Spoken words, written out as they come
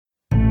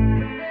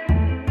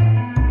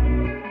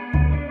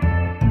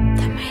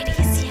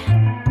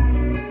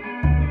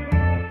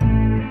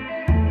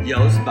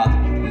Yo, it's about to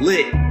be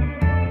lit.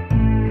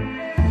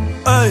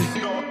 Ay,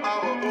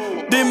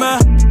 dime.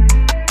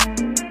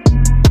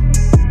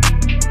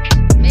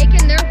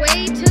 Making their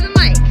way to the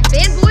mic,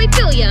 Fanboy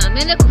William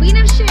and the Queen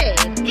of Shade,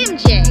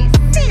 MJ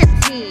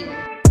Santy.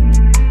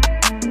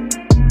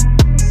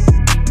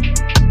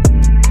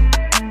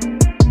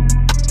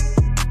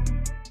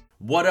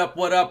 What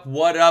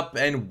up,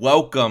 and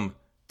welcome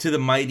to the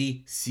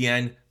Mighty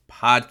Cien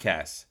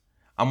Podcast.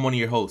 I'm one of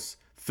your hosts,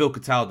 Phil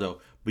Cataldo,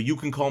 but you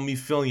can call me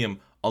Philium,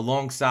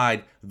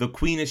 alongside the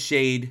Queen of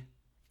Shade,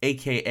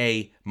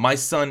 aka my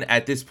son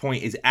at this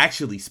point is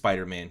actually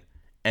Spider-Man,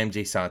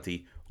 MJ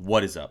Santi.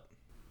 What is up?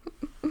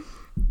 That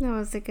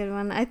was a good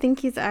one. I think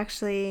he's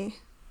actually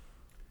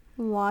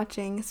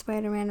watching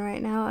Spider-Man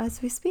right now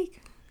as we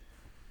speak.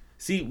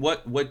 See,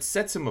 what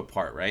sets him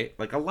apart, right?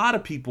 Like, a lot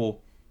of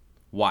people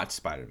watch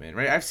Spider-Man,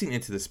 right? I've seen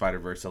Into the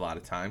Spider-Verse a lot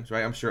of times,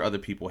 right? I'm sure other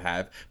people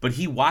have, but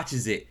he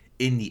watches it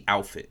in the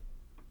outfit.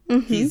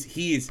 Mm-hmm.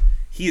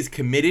 He is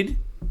committed.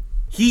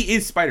 He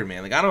is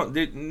Spider-Man.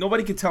 Like,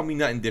 nobody can tell me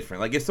nothing different.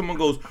 Like, if someone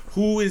goes,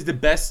 who is the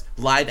best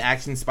live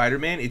action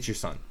Spider-Man? It's your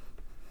son.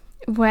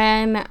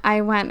 When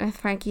I went with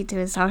Frankie to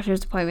his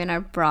doctor's appointment, I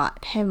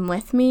brought him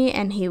with me,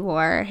 and he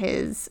wore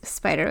his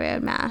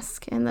Spider-Man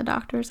mask in the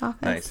doctor's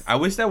office. Nice. I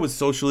wish that was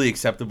socially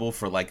acceptable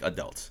for, like,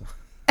 adults.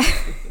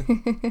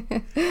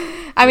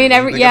 I mean,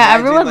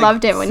 everyone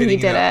loved it when he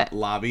did it.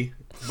 Lobby.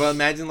 But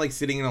imagine, like,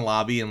 sitting in a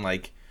lobby and,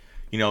 like,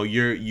 you know,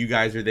 you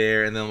guys are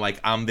there, and then, like,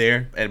 I'm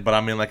there, but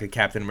I'm in, like, a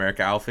Captain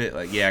America outfit.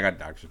 Like, yeah, I got a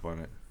doctor's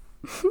appointment.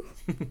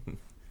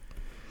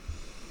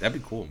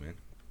 That'd be cool, man.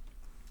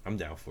 I'm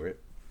down for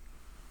it.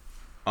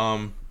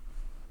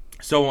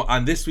 So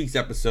on this week's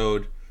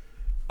episode,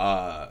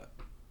 we're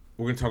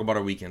going to talk about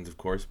our weekends, of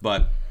course,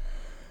 but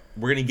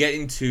we're going to get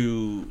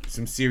into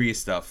some serious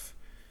stuff.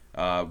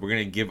 We're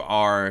going to give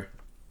our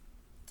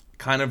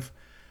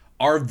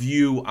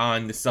view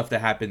on the stuff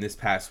that happened this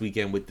past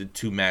weekend with the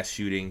two mass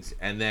shootings,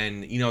 and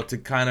then, you know, to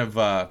kind of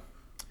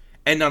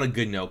end on a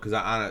good note, because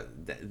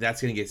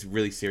that's going to get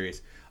really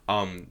serious.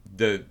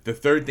 The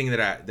third thing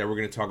that we're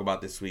going to talk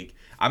about this week,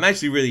 I'm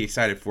actually really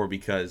excited for,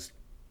 because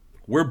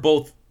we're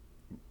both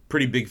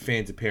pretty big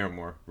fans of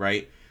Paramore,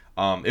 right?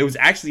 It was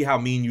actually how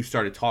me and you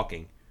started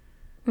talking.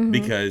 Mm-hmm.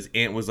 Because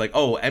Ant was like,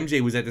 oh,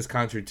 MJ was at this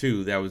concert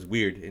too. That was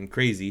weird and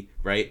crazy,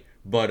 right?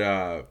 But,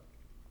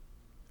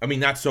 I mean,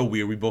 not so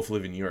weird. We both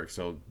live in New York,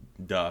 so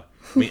duh.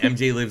 I mean,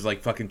 MJ lives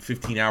like fucking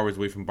 15 hours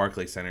away from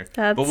Barclays Center.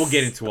 But we'll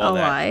get into all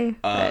that.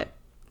 Lie,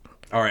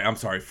 all right, I'm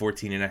sorry,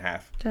 14 and a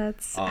half.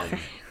 That's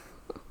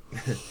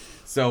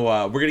So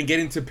we're going to get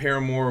into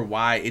Paramore,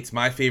 why it's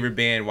my favorite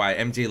band, why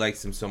MJ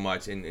likes them so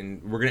much,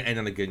 and we're going to end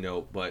on a good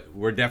note. But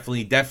we're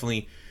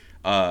definitely,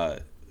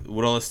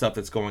 with all the stuff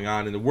that's going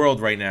on in the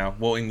world right now,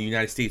 well, in the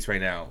United States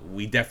right now,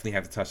 we definitely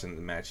have to touch on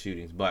the mass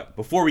shootings. But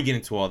before we get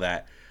into all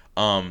that,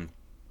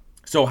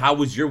 so how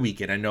was your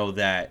weekend? I know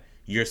that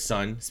your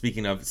son,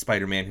 speaking of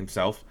Spider-Man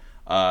himself,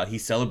 he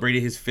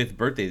celebrated his 5th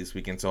birthday this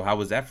weekend. So how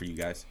was that for you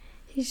guys?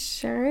 He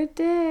sure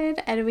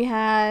did. And we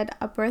had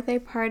a birthday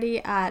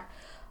party at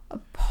a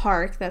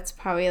park that's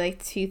probably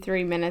like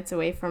 2-3 minutes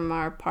away from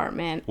our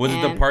apartment. Was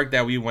it the park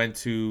that we went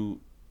to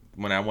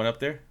when I went up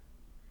there?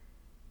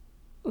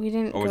 We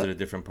didn't. Or was it a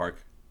different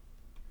park?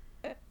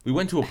 We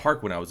went to a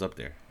park when I was up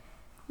there.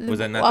 Was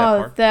that not that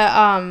park?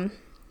 The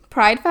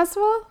Pride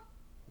Festival?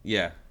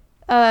 Yeah.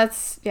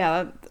 Was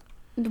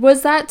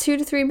that 2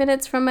 to 3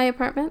 minutes from my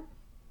apartment?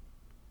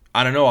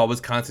 I don't know. I was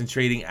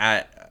concentrating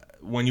at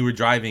when you were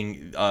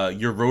driving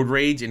your road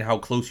rage and how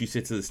close you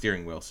sit to the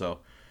steering wheel. So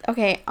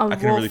okay. I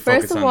couldn't really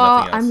first focus of on all,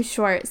 nothing else. I'm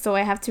short, so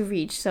I have to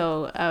reach.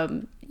 So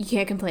you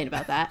can't complain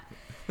about that.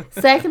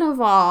 Second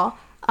of all,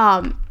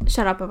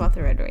 shut up about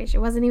the road rage. It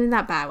wasn't even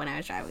that bad when I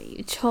was driving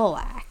you.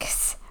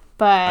 Chillax.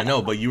 But I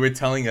know, but you were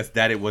telling us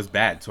that it was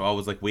bad, so I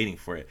was like waiting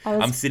for it.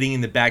 I'm sitting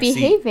in the back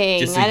behaving. seat,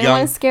 just I didn't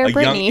want to scare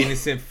Brittany. Young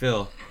innocent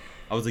Phil.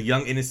 I was a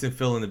young innocent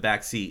Phil in the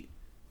back seat.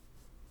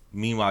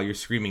 Meanwhile, you're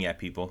screaming at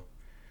people.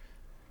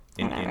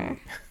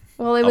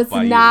 Well, it was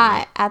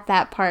not at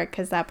that park,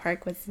 because that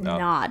park was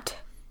not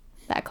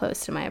that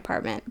close to my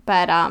apartment.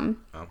 But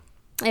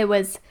it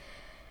was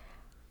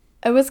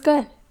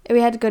good.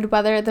 We had good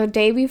weather. The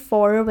day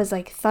before was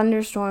like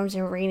thunderstorms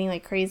and raining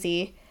like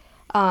crazy.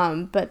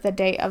 But the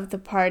day of the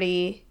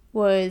party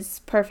was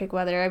perfect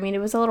weather. I mean, it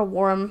was a little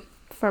warm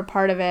for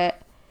part of it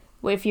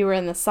if you were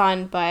in the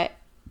sun, but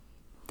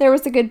there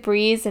was a good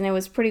breeze, and it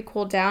was pretty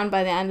cooled down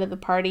by the end of the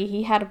party.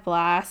 He had a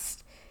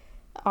blast.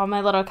 All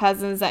my little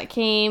cousins that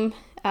came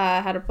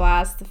had a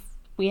blast.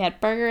 We had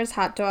burgers,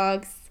 hot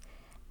dogs,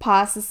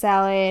 pasta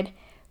salad,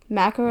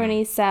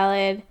 macaroni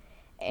salad,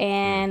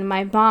 and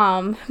my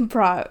mom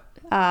brought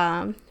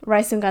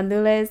rice and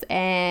gandules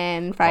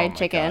and fried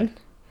chicken. God.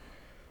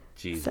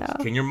 Jesus. So.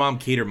 Can your mom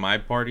cater my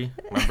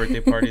birthday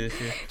party this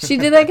year? She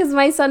did that because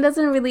my son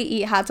doesn't really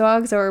eat hot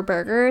dogs or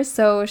burgers,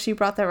 so she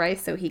brought the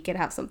rice so he could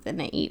have something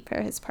to eat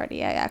for his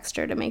party. I asked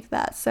her to make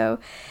that, so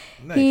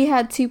nice. He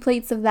had 2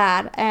 plates of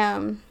that.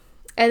 And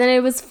And then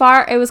it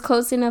was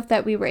close enough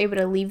that we were able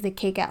to leave the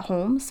cake at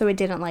home, so it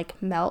didn't like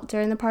melt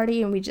during the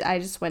party, and I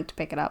just went to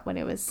pick it up when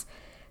it was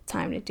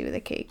time to do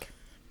the cake.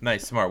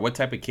 Nice, smart. What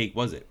type of cake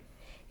was it?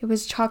 It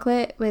was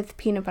chocolate with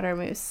peanut butter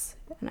mousse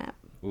in it.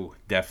 Ooh,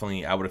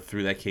 definitely. I would have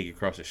threw that cake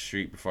across the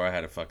street before I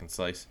had a fucking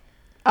slice.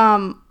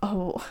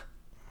 Oh,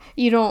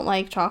 you don't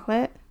like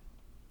chocolate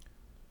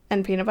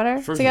and peanut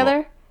butter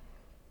together?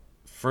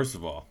 First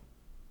of all,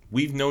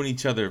 we've known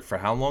each other for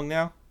how long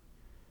now?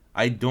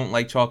 I don't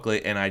like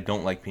chocolate and I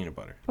don't like peanut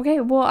butter. Okay,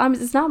 well,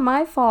 it's not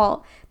my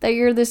fault that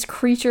you're this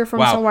creature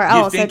from somewhere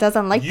else that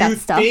doesn't like that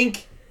stuff. You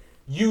think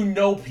you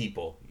know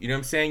people. You know what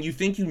I'm saying? You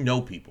think you know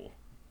people.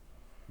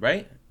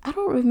 Right? I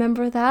don't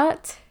remember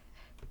that.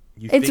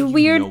 It's a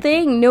weird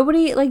thing. People.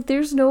 Nobody, like,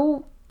 there's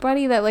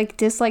nobody that, like,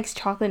 dislikes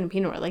chocolate and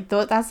peanut butter. Like,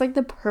 that's, like,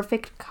 the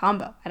perfect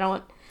combo.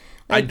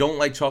 I don't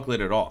like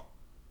chocolate at all.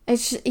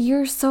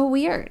 You're so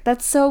weird.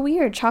 That's so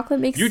weird. Chocolate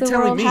makes the world happy.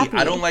 You're telling me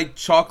I don't like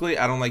chocolate.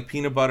 I don't like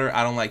peanut butter.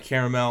 I don't like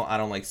caramel. I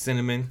don't like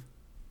cinnamon.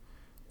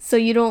 So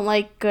you don't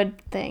like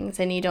good things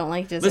and you don't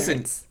like desserts.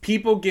 Listen,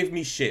 people give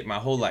me shit my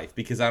whole life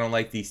because I don't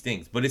like these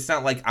things. But it's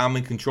not like I'm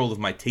in control of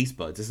my taste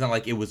buds. It's not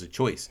like it was a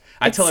choice.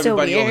 I tell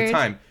everybody all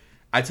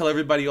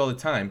the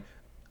time,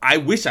 I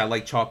wish I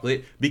liked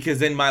chocolate because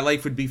then my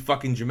life would be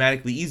fucking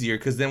dramatically easier.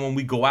 Because then when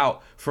we go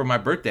out for my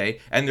birthday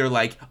and they're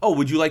like, oh,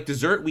 would you like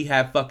dessert? We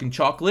have fucking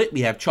chocolate.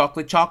 We have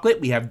chocolate.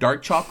 We have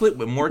dark chocolate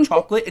with more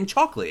chocolate and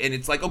chocolate. And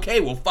it's like,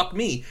 okay, well, fuck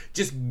me.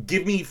 Just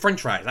give me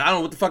french fries. I don't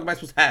know what the fuck am I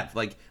supposed to have.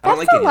 Like, I don't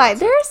like it. That's a lie.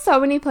 There are so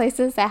many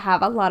places that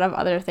have a lot of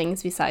other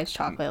things besides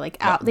chocolate. Like,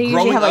 they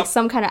usually have like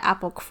some kind of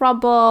apple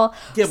crumble.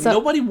 Yeah, but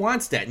nobody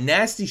wants that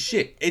nasty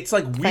shit. It's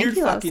like weird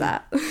fucking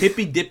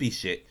hippy dippy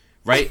shit,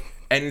 right?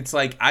 And it's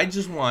like, I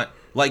just want,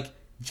 like,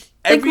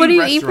 every what do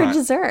you eat for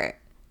dessert?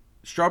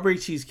 Strawberry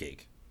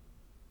cheesecake.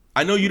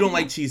 I know you don't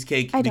like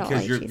cheesecake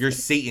because you're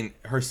Satan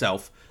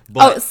herself.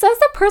 But says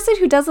the person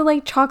who doesn't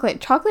like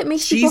chocolate. Chocolate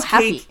makes people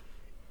happy. Cheesecake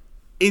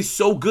is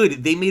so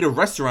good. They made a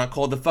restaurant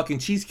called the fucking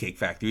Cheesecake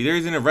Factory. There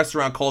isn't a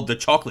restaurant called the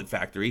Chocolate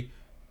Factory.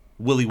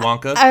 Willy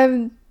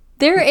Wonka.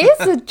 There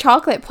is a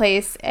chocolate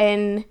place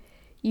in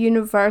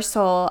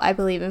Universal, I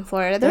believe, in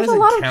Florida. There's a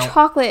lot of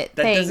chocolate things.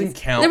 That doesn't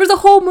count. There was a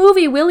whole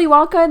movie, Willy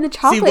Wonka and the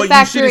Chocolate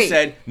Factory.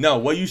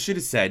 What you should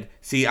have said,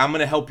 I'm going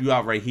to help you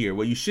out right here.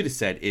 What you should have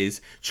said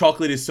is,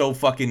 chocolate is so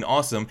fucking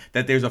awesome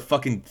that there's a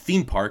fucking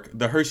theme park,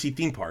 the Hershey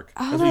theme park.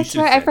 Oh, that's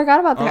right. I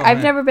forgot about that.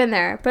 I've never been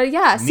there. But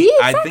yeah, see,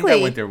 exactly. I think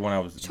I went there when I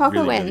was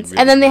chocolate really, wins.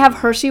 Really, and then they have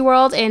Hershey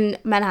World in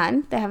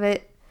Manhattan. They have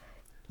it.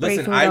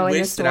 Listen, I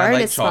wish that I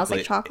liked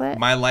chocolate.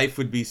 My life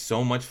would be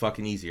so much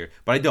fucking easier.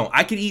 But I don't.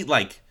 I could eat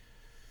like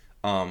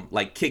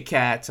Kit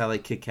Kats. I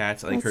like Kit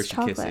Kats. I like Hershey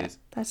Kisses.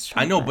 That's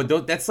chocolate. I know,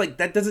 but that's like,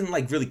 that doesn't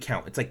like really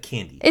count. It's like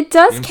candy. It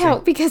does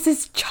count because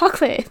it's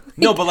chocolate.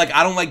 No, but like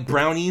I don't like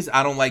brownies.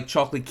 I don't like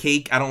chocolate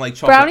cake. I don't like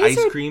chocolate brownies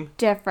ice cream.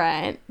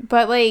 Different,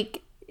 but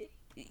like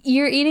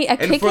you're eating a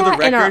Kit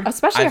Kat and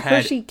especially a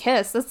Hershey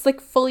Kiss. That's like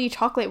fully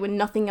chocolate with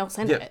nothing else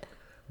in it.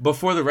 But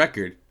for the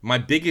record, my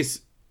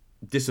biggest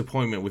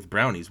disappointment with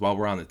brownies, while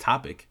we're on the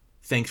topic,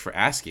 thanks for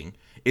asking,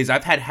 is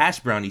I've had hash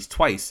brownies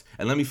twice,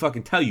 and let me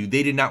fucking tell you,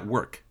 they did not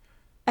work.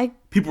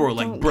 People were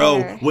like,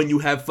 bro, when you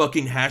have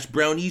fucking hash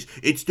brownies,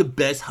 it's the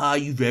best high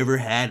you've ever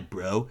had,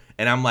 bro.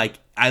 And I'm like,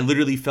 I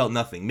literally felt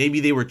nothing. Maybe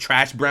they were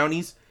trash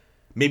brownies.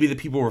 Maybe the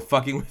people were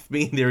fucking with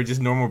me. They were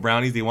just normal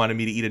brownies. They wanted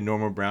me to eat a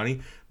normal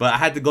brownie. But I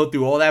had to go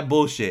through all that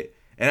bullshit,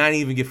 and I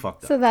didn't even get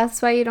fucked up. So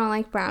that's why you don't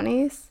like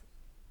brownies?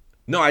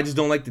 No, I just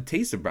don't like the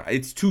taste of brownies.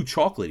 It's too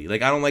chocolatey.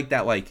 Like, I don't like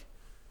that, like,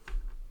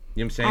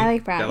 you know what I'm saying? I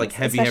like brownies, that, like,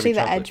 especially heavy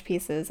the edge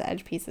pieces. The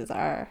edge pieces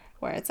are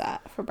where it's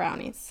at for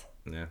brownies.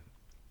 Yeah.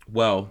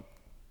 Well,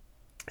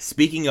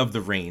 speaking of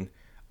the rain,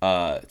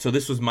 so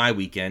this was my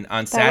weekend.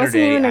 On Saturday, that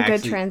wasn't even a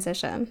good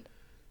transition.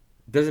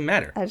 Doesn't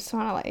matter. I just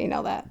want to let you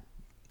know that.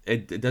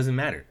 It doesn't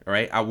matter, all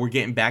right? We're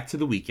getting back to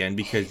the weekend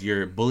because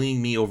you're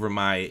bullying me over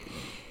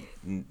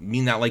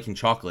me not liking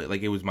chocolate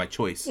like it was my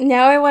choice.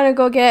 Now I want to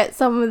go get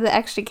some of the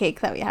extra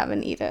cake that we have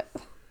and eat it.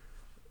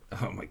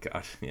 Oh my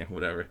gosh. Yeah,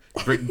 whatever.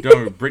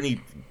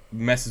 Brittany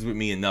messes with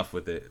me enough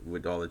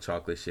with all the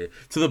chocolate shit.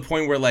 To the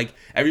point where, like,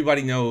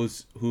 everybody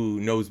knows who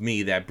knows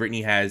me that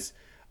Brittany has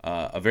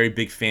a very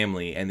big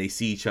family and they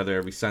see each other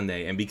every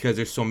Sunday. And because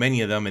there's so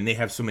many of them and they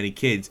have so many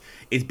kids,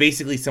 it's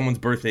basically someone's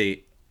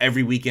birthday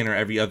every weekend or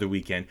every other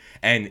weekend.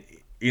 And,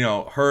 you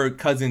know, her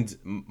cousin's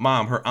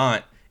mom, her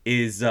aunt,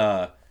 is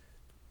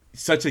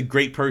such a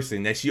great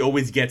person that she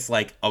always gets,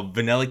 like, a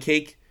vanilla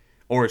cake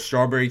or a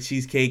strawberry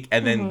cheesecake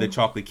and then the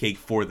chocolate cake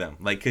for them.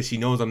 Like, because she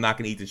knows I'm not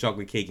going to eat the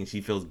chocolate cake and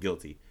she feels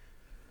guilty.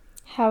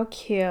 How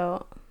cute.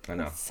 I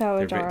know. That's so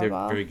adorable.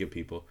 They're very good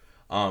people.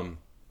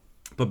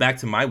 But back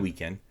to my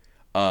weekend.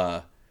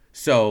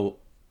 So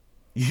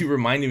you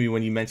reminded me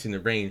when you mentioned the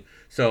rain.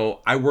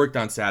 So I worked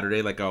on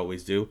Saturday like I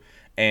always do.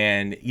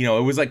 And, you know,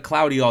 it was like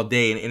cloudy all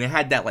day and it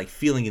had that like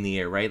feeling in the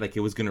air, right? Like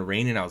it was going to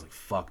rain and I was like,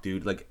 fuck,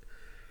 dude. Like,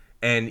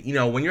 and, you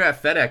know, when you're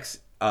at FedEx,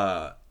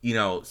 you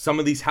know, some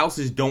of these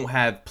houses don't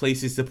have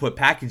places to put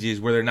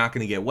packages where they're not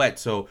going to get wet.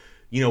 So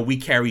we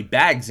carry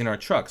bags in our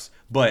trucks.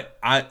 But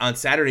on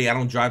Saturday, I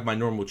don't drive my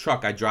normal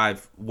truck. I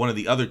drive one of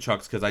the other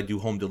trucks because I do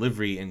home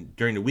delivery, and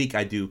during the week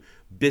I do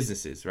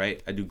businesses,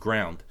 right? I do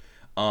ground.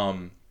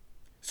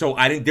 So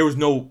there was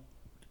no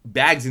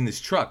bags in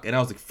this truck, and I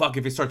was like, fuck,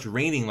 if it starts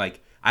raining,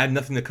 like I have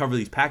nothing to cover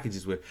these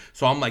packages with.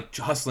 So I'm like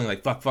hustling,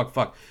 like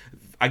fuck.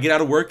 I get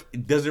out of work,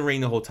 it doesn't rain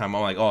the whole time.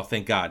 I'm like, oh,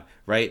 thank God,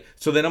 right?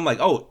 So then I'm like,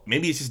 oh,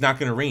 maybe it's just not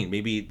gonna rain.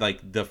 Maybe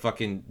like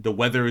the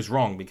weather is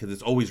wrong, because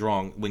it's always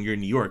wrong when you're in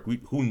New York.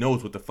 Who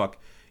knows what the fuck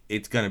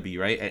it's gonna be,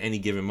 right, at any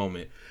given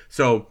moment.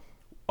 So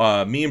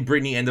me and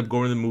Brittany end up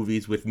going to the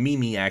movies with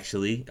Mimi,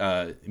 actually.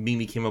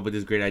 Mimi came up with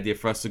this great idea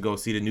for us to go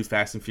see the new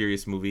Fast and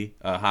Furious movie,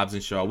 Hobbs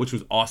and Shaw, which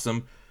was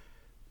awesome.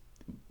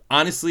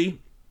 Honestly,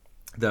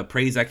 the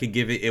praise I could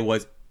give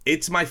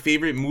it's my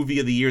favorite movie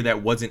of the year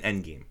that wasn't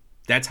Endgame.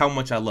 That's how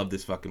much I love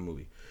this fucking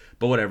movie.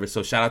 But whatever.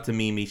 So shout out to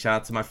Mimi.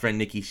 Shout out to my friend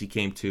Nikki. She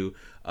came too.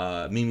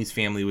 Mimi's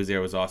family was there.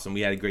 It was awesome.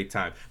 We had a great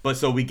time. But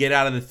so we get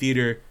out of the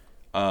theater.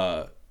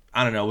 I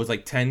don't know. It was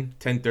like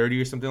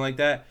 10:30 or something like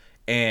that.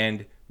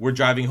 And we're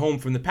driving home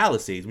from the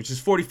Palisades, which is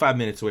 45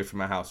 minutes away from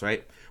my house,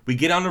 right? We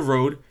get on the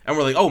road and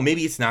we're like, oh,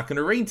 maybe it's not going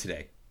to rain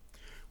today.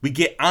 We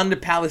get on the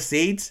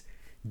Palisades.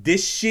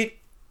 This shit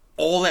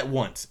all at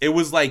once. It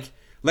was like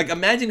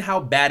imagine how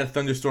bad a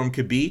thunderstorm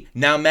could be.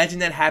 Now imagine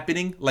that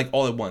happening like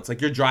all at once.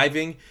 Like you're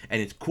driving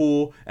and it's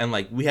cool and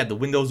like we had the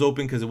windows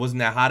open because it wasn't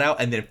that hot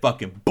out, and then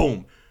fucking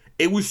boom.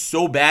 It was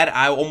so bad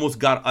I almost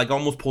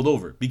pulled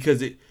over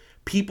because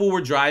people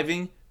were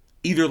driving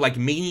either like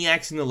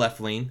maniacs in the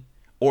left lane,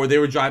 or they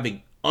were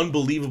driving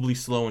unbelievably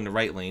slow in the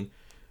right lane,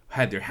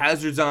 had their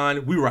hazards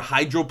on. We were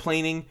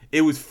hydroplaning.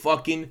 It was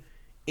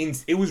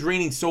it was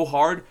raining so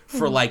hard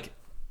for like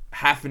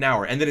half an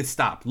hour, and then it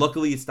stopped.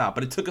 Luckily it stopped,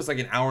 but it took us like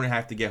an hour and a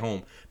half to get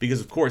home because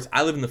of course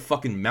I live in the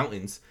fucking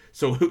mountains,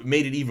 so it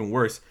made it even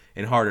worse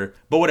and harder.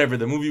 But whatever,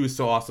 the movie was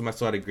so awesome. I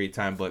still had a great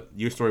time, but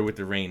your story with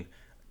the rain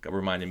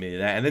reminded me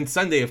of that. And then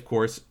Sunday, of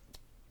course,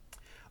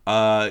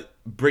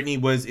 Brittany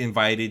was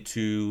invited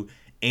to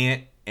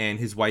Aunt and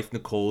his wife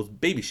Nicole's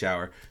baby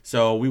shower,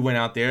 so we went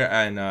out there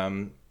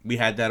and we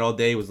had that all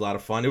day. It was a lot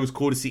of fun. It was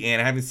cool to see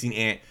Aunt. I haven't seen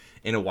Aunt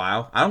in a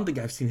while. I don't think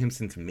I've seen him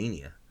since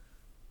Mania,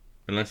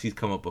 unless he's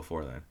come up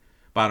before then.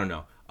 But I don't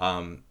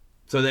know.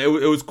 So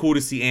it was cool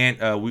to see Aunt.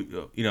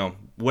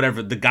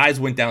 Whatever. The guys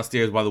went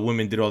downstairs while the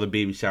women did all the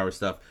baby shower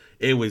stuff.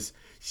 It was,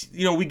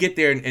 we get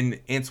there and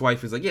Aunt's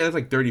wife is like, yeah, there's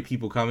like 30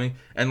 people coming.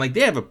 And like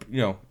they have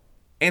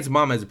Aunt's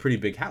mom has a pretty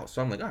big house.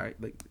 So I'm like, all right.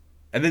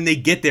 And then they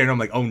get there and I'm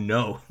like, oh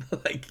no.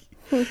 Like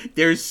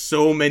there's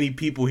so many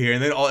people here.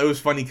 And then it was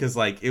funny because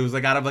like it was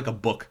like out of like a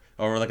book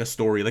or like a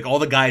story. Like all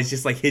the guys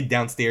just like hid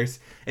downstairs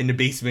in the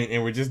basement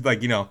and we're just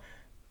like,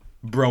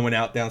 broing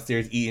out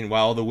downstairs eating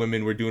while all the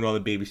women were doing all the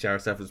baby shower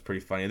stuff. It was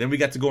pretty funny. And then we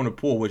got to go in a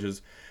pool, which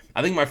was,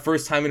 I think, my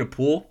first time in a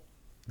pool.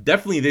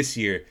 Definitely this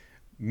year.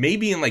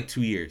 Maybe in like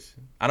 2 years.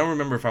 I don't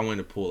remember if I went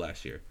to pool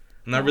last year.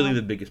 I'm not really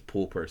the biggest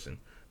pool person.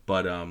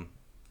 But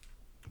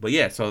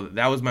yeah, so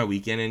that was my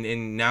weekend.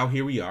 And now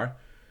here we are.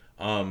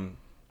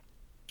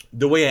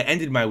 The way I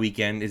ended my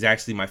weekend is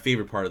actually my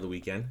favorite part of the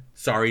weekend.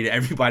 Sorry to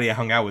everybody I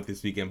hung out with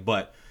this weekend.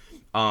 But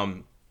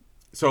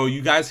so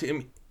you guys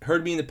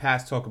heard me in the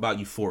past talk about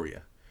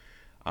Euphoria.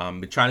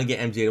 Been trying to get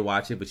MJ to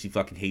watch it, but she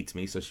fucking hates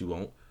me, so she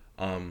won't.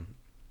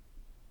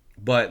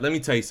 But let me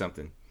tell you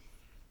something.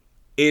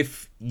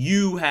 If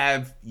you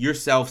have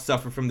yourself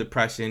suffer from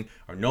depression,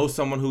 or know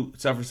someone who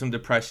suffers from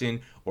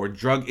depression, or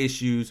drug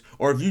issues,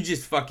 or if you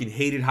just fucking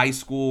hated high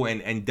school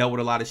and dealt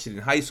with a lot of shit in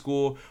high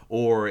school,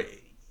 or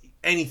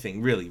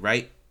anything, really,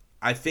 right?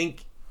 I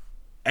think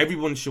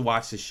everyone should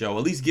watch the show.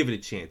 At least give it a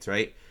chance,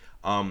 right?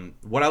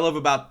 What I love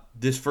about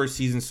this first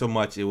season so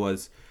much,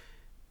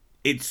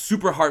 it's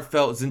super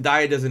heartfelt.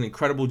 Zendaya does an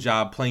incredible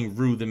job playing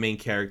Rue, the main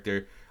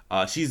character.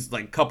 She's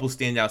like a couple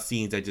standout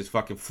scenes that just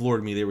fucking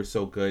floored me. They were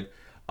so good.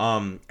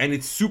 And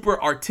it's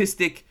super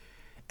artistic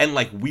and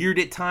like weird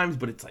at times,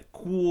 but it's like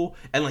cool.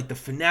 And like the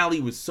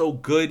finale was so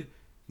good.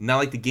 Not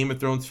like the Game of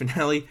Thrones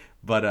finale,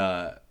 but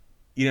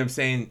you know what I'm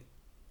saying?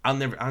 I'll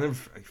never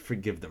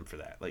forgive them for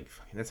that. Like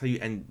that's how you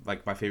end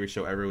like my favorite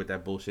show ever with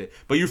that bullshit.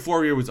 But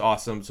Euphoria was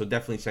awesome, so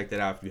definitely check that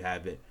out if you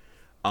have it.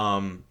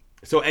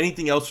 So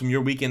anything else from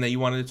your weekend that you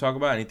wanted to talk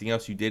about? Anything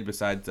else you did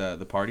besides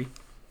the party?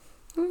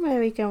 My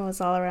weekend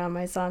was all around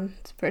my son,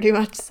 pretty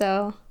much,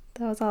 so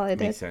that was all I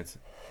did. Makes sense.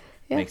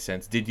 Yeah. Makes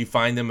sense. Did you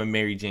find them a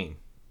Mary Jane?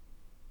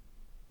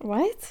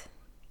 What?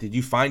 Did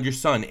you find your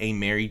son a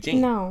Mary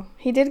Jane? No.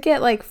 He did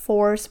get like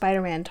 4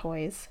 Spider-Man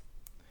toys.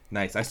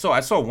 Nice. I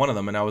saw one of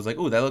them and I was like,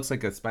 ooh, that looks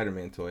like a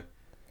Spider-Man toy.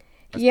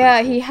 That's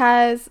yeah, cool. He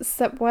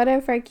has... one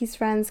of Frankie's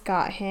friends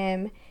got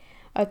him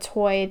a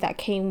toy that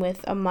came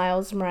with a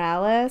Miles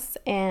Morales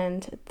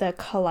and the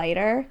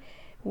Collider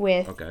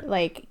with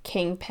like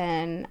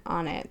Kingpin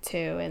on it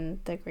too, and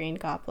the Green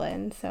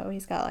Goblin. So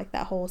he's got like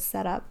that whole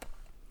setup.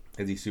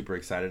 Is he super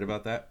excited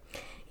about that?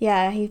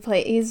 Yeah, he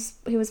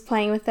was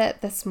playing with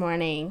it this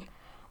morning.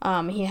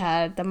 He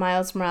had the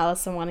Miles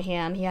Morales in one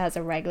hand. He has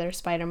a regular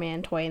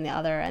Spider-Man toy in the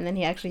other, and then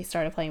he actually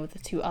started playing with the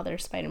 2 other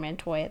Spider-Man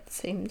toy at the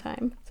same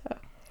time. So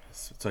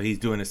So he's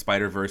doing a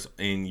Spider-Verse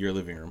in your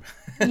living room.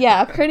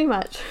 Yeah, pretty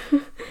much.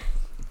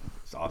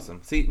 It's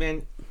awesome. See,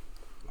 man,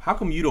 how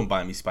come you don't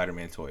buy me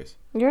Spider-Man toys?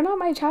 You're not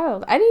my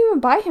child. I didn't even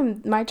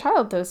buy my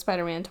child those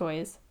Spider-Man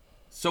toys.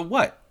 So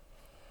what?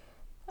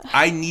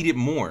 I need it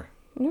more.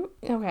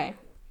 Okay.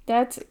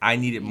 I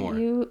need it more.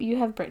 You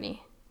have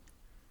Brittany.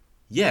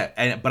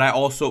 Yeah,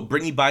 but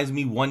Brittany buys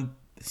me one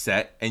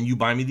set and you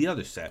buy me the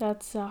other set.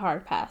 That's a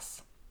hard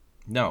pass.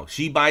 No,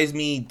 she buys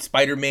me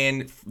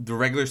Spider-Man, the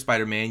regular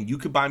Spider-Man. You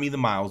could buy me the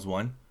Miles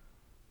one.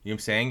 You know what I'm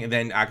saying? And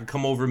then I could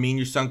come over, me and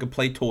your son could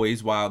play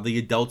toys while the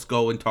adults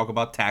go and talk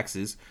about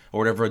taxes or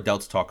whatever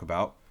adults talk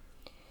about.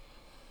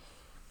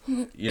 You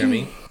know what I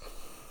mean?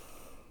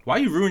 Why are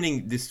you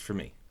ruining this for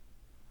me?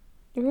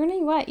 You're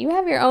ruining what? You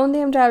have your own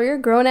damn job. You're a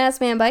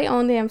grown-ass man. Buy your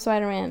own damn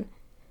Spider-Man.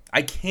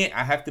 I can't.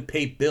 I have to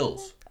pay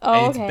bills. Oh,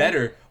 and it's okay.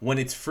 better when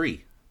it's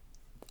free.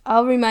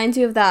 I'll remind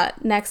you of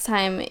that next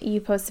time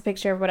you post a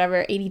picture of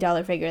whatever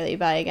 $80 figure that you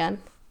buy again.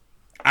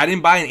 I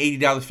didn't buy an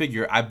 $80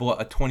 figure. I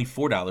bought a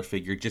 $24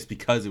 figure just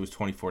because it was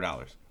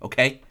 $24.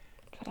 Okay?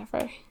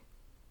 Whatever.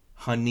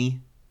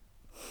 Honey.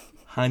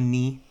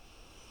 I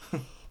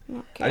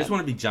Okay. just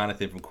want to be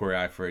Jonathan from Queer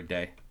Eye for a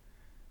day.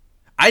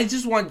 I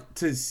just want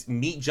to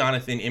meet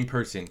Jonathan in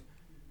person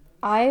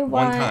one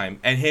time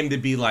and him to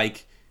be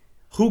like,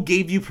 who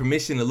gave you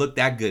permission to look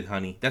that good,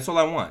 honey? That's all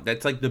I want.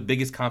 That's like the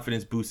biggest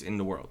confidence boost in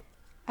the world.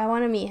 I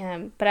want to meet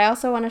him, but I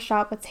also want to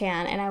shop with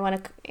Tan, and I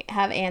want to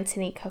have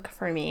Anthony cook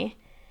for me.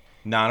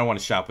 Nah, I don't want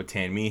to shop with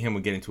Tan. Me and him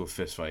would get into a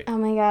fist fight. Oh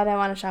my god, I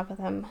want to shop with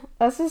him.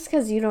 That's just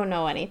because you don't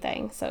know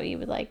anything, so you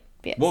would like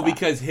be upset. Well,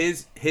 because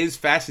his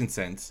fashion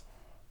sense,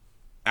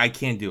 I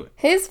can't do it.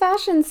 His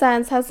fashion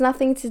sense has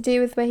nothing to do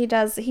with what he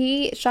does.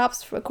 He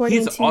shops according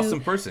He's to an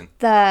awesome person.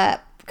 The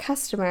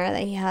customer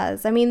that he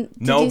has. I mean,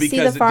 did No, you see the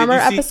because- farmer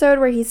did you see- episode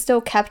where he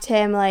still kept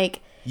him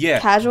like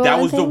casual? That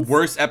and was things? the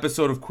worst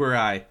episode of Queer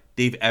Eye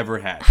they've ever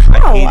had.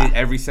 How? I hated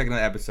every second of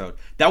the episode.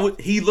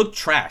 He looked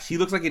trash. He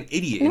looks like an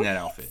idiot in that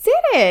outfit. He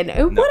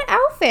didn't. What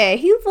outfit?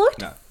 He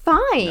looked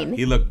fine. No,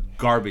 he looked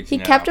garbage. He in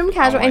that kept him outfit.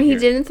 I don't casual, and he like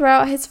it. didn't throw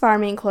out his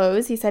farming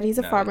clothes. He said he's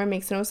a No. farmer.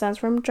 Makes no sense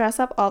for him to dress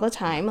up all the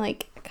time.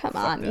 Like, come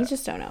on, you that.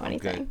 just don't know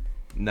anything. Good.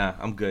 Nah,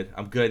 I'm good.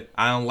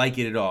 I don't like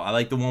it at all. I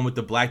like the one with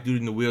the black dude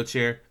in the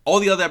wheelchair. All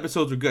the other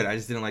episodes were good. I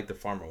just didn't like the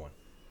farmer one.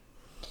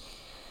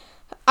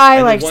 I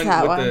And liked the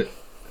that with one.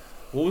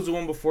 What was the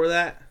one before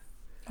that?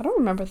 I don't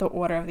remember the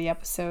order of the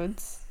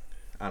episodes.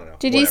 I don't know.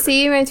 Did you Whatever.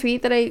 see my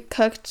tweet that I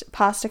cooked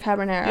pasta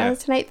carbonara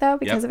tonight, though,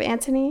 because of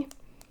Anthony?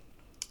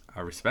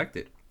 I respect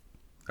it.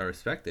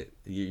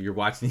 You're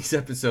watching these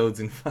episodes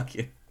and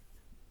fucking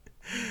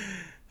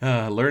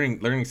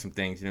learning some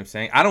things. You know what I'm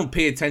saying? I don't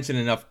pay attention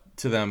enough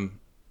to them,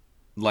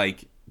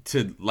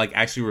 to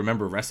actually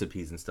remember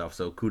recipes and stuff.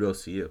 So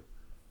kudos to you.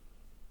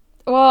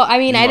 Well, I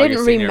mean, I While didn't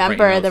you're sitting there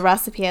remember writing the notes.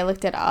 recipe. I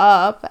looked it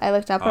up. I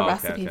looked up a Oh, okay,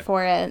 recipe okay.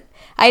 for it.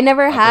 I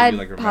never thought had you,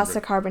 remembered. pasta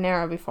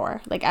carbonara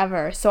before,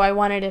 ever. So I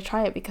wanted to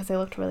try it because it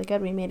looked really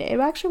good. We made it. It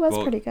actually was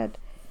pretty good.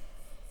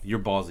 You're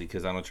ballsy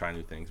because I don't try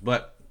new things.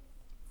 But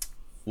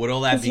with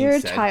all that Because being you're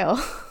a said, child.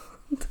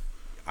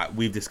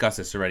 we've discussed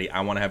this already.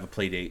 I want to have a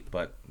play date,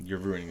 but you're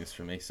ruining this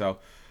for me. So,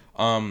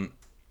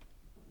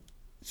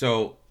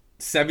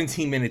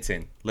 17 minutes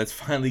in, let's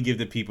finally give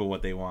the people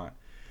what they want.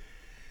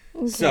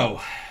 Okay. So,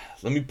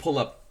 let me pull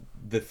up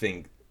the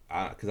thing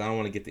because I don't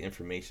want to get the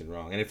information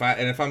wrong. And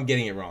if I'm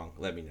getting it wrong,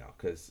 let me know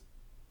because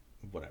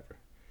whatever.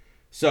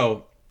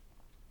 So,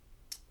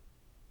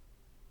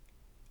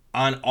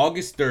 on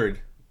August 3rd,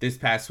 this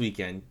past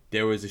weekend,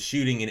 there was a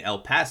shooting in El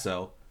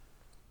Paso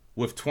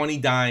with 20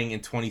 dying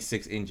and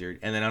 26 injured.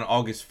 And then on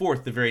August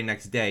 4th, the very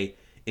next day,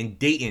 in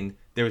Dayton,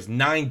 there was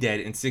 9 dead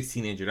and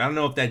 16 injured. I don't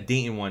know if that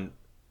Dayton one,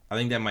 I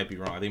think that might be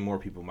wrong. I think more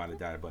people might have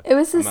died. But It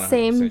was the I'm not 100%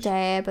 same sure.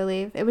 day, I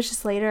believe. It was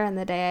just later in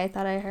the day, I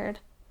thought I heard.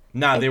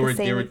 Nah, like there the were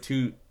same-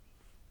 two.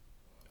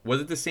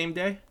 Was it the same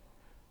day?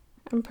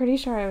 I'm pretty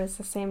sure it was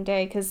the same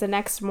day because the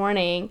next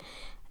morning,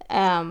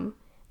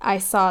 I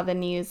saw the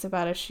news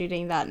about a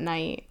shooting that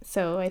night.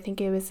 So I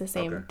think it was the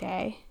same Okay.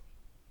 day.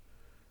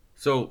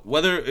 So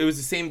whether it was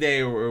the same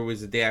day or it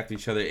was the day after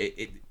each other,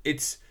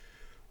 it's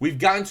we've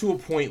gotten to a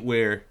point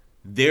where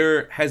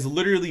there has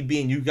literally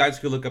been, you guys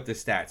could look up the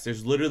stats,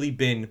 there's literally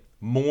been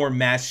more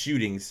mass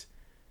shootings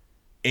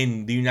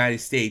in the United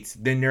States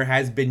than there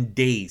has been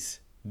days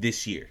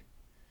this year.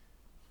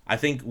 I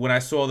think when I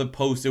saw the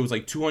post, it was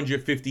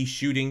 250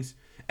 shootings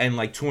and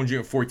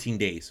 214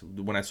 days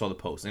when I saw the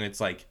post. And it's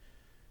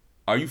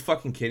are you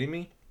fucking kidding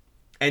me?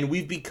 And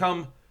we've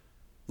become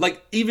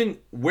even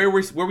where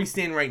we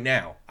stand right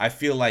now, I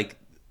feel like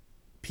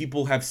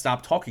people have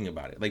stopped talking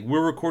about it.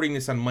 We're recording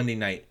this on Monday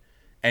night,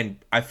 and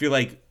I feel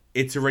like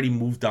it's already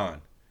moved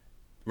on,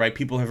 right?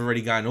 People have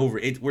already gotten over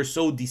it. We're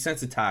so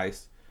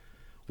desensitized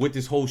with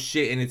this whole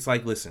shit, and it's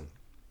listen.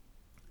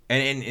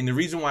 And the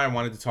reason why I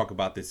wanted to talk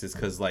about this is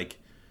because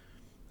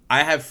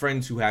I have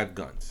friends who have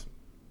guns,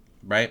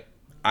 right?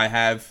 I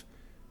have,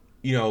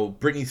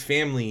 Brittany's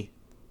family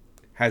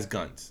has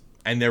guns.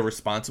 And they're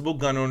responsible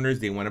gun owners.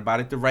 They went about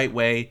it the right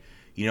way.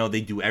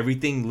 They do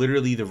everything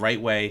literally the right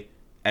way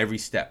every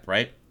step,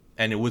 right?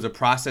 and it was a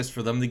process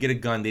for them to get a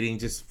gun. They didn't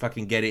just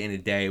fucking get it in a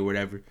day or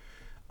whatever.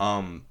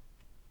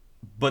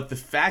 But the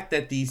fact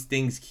that these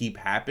things keep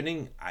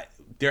happening,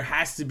 there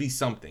has to be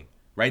something,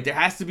 right? There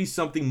has to be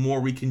something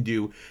more we can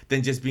do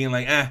than just being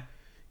like,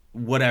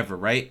 whatever,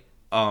 right?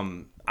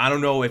 I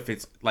don't know if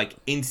it's like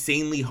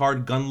insanely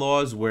hard gun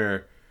laws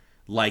where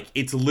like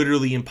it's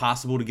literally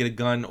impossible to get a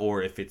gun,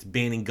 or if it's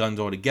banning guns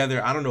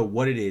altogether. I don't know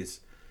what it is,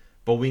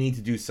 but we need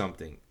to do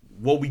something.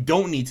 What we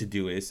don't need to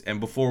do is, and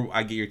before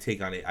I get your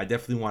take on it, I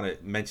definitely want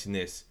to mention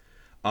this.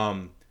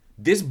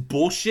 This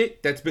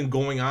bullshit that's been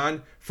going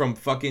on from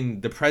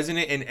fucking the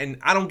president, and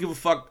I don't give a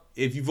fuck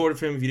if you voted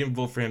for him, if you didn't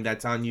vote for him,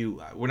 that's on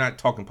you. We're not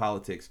talking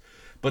politics.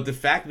 But the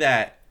fact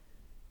that,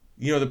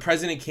 you know, the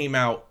president came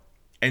out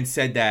and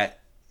said that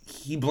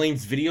he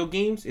blames video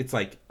games, it's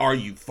like, are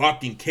you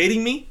fucking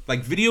kidding me?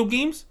 Like, video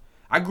games?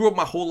 I grew up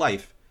my whole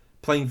life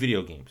playing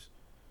video games,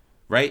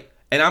 right?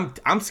 And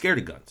I'm scared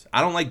of guns.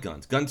 I don't like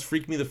guns. Guns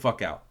freak me the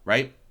fuck out,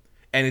 right?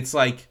 And it's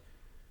like,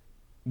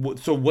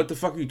 so what the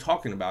fuck are you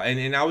talking about?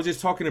 And I was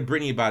just talking to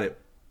Brittany about it.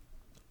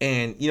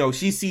 And, you know,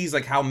 she sees,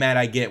 like, how mad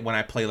I get when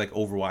I play, like,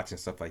 Overwatch and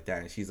stuff like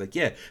that. And she's like,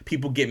 yeah,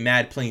 people get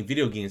mad playing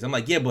video games. I'm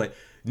like, yeah, but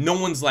no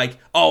one's like,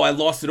 oh, I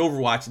lost at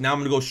Overwatch, now I'm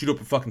going to go shoot up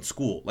a fucking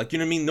school. Like, you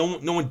know what I mean?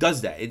 No one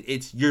does that.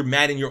 It's you're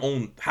mad in your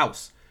own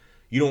house.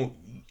 You don't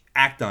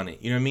act on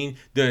it. You know what I mean?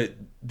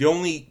 The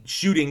only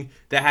shooting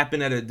that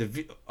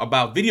happened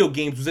about video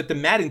games was at the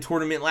Madden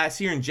tournament last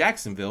year in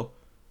Jacksonville,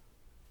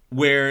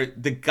 where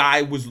the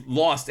guy was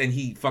lost and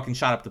he fucking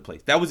shot up the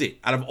place. That was it.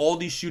 Out of all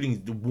these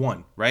shootings, the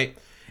one, right?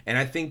 And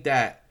I think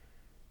that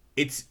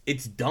it's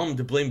dumb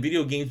to blame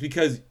video games,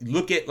 because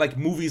look at like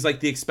movies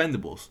like The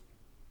Expendables.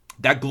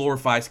 That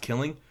glorifies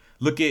killing.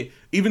 Look at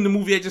even the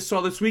movie I just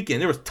saw this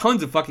weekend. There was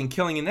tons of fucking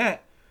killing in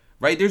that,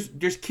 right?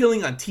 There's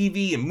killing on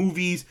TV and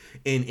movies,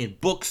 in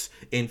books,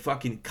 in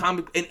fucking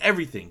comic, and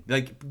everything.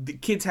 Like, the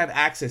kids have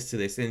access to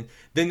this, and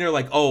then they're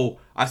like, oh,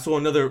 I saw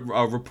another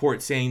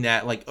report saying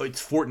that, like, oh,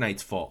 it's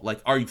Fortnite's fault.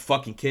 Like, are you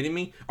fucking kidding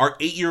me? Are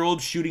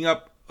 8-year-olds shooting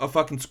up a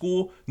fucking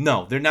school?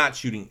 No, they're not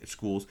shooting at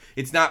schools.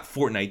 It's not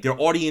Fortnite. Their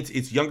audience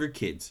is younger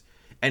kids,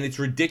 and it's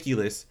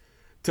ridiculous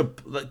to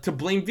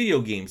blame video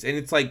games. And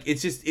it's like,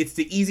 it's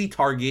the easy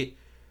target,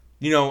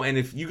 you know. And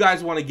if you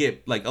guys want to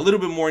get like a little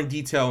bit more in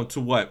detail into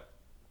what,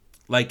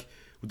 like,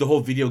 the whole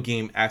video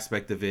game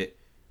aspect of it,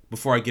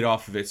 before I get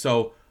off of it.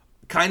 So,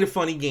 Kind of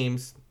Funny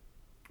Games,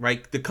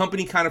 right? The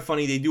company Kind of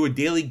Funny, they do a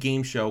daily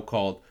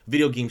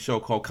video game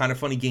show called Kind of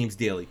Funny Games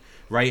Daily,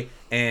 right?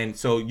 And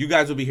so you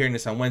guys will be hearing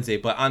this on Wednesday,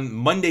 but on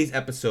Monday's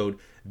episode,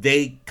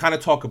 they kind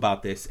of talk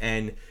about this,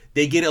 and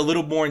they get a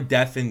little more in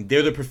depth, and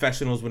they're the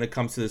professionals when it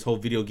comes to this whole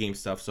video game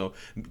stuff. So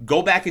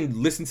go back and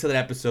listen to that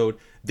episode.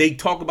 They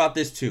talk about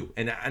this too,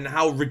 and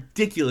how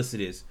ridiculous it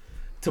is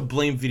to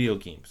blame video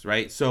games,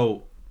 right?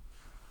 So,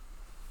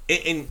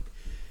 and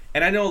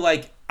I know,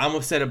 like, I'm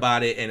upset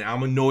about it and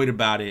I'm annoyed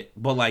about it,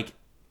 but like,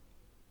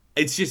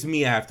 it's just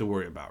me I have to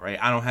worry about, right?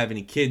 I don't have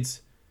any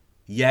kids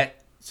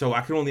yet, so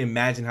I can only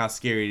imagine how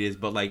scary it is.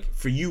 But like,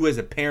 for you as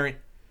a parent,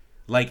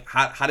 like,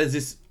 how does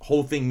this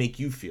whole thing make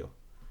you feel?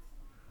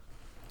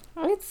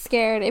 It's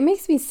scared. It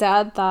makes me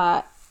sad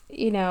that,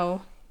 you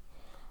know,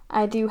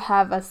 I do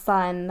have a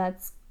son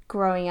that's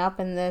growing up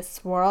in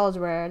this world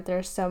where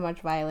there's so much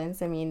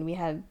violence. I mean, we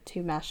had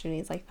 2 mass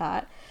shootings like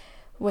that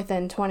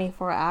within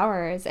 24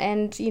 hours.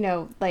 And, you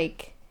know,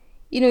 like,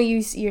 you know,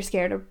 you're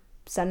scared to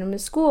send him to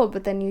school,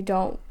 but then you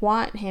don't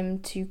want him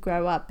to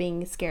grow up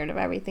being scared of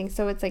everything.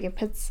 So it's like, it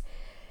puts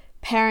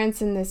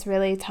parents in this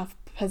really tough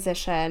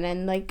position.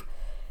 And like,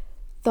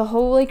 the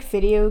whole like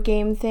video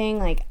game thing,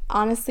 like,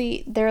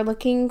 honestly, they're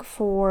looking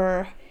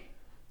for,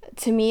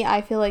 to me,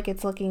 I feel like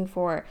it's looking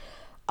for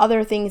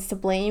other things to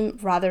blame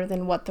rather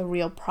than what the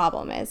real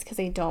problem is, because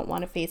they don't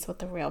want to face what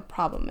the real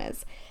problem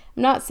is.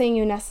 I'm not saying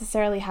you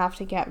necessarily have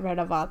to get rid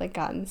of all the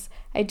guns.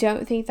 I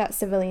don't think that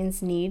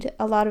civilians need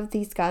a lot of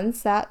these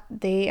guns that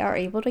they are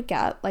able to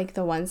get, like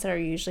the ones that are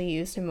usually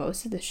used in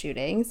most of the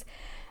shootings.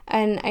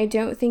 And I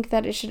don't think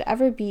that it should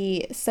ever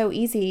be so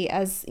easy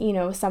as, you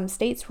know, some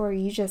states where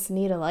you just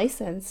need a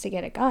license to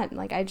get a gun.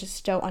 Like, I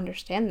just don't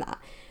understand that.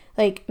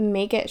 Like,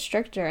 make it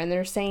stricter. And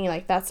they're saying,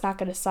 like, that's not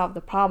going to solve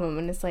the problem.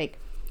 And it's like,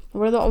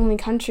 we're the only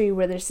country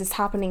where this is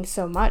happening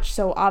so much.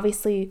 So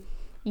obviously,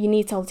 you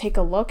need to take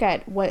a look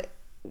at what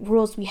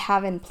rules we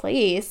have in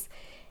place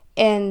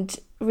and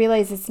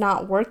realize it's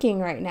not working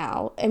right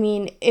now. I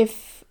mean,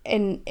 if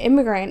an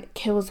immigrant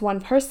kills one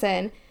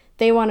person,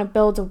 they want to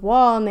build a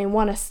wall and they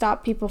want to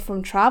stop people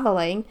from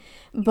traveling,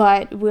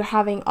 but we're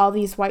having all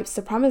these white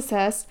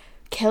supremacists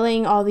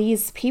killing all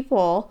these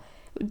people,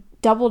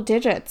 double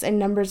digits in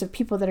numbers of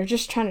people that are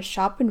just trying to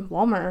shop in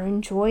Walmart or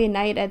enjoy a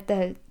night at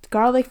the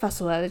Garlic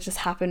Festival that just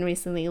happened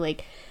recently.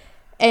 Like,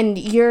 and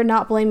you're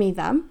not blaming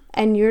them,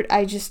 and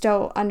I just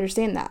don't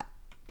understand that.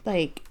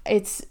 Like,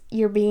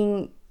 you're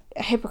being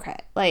a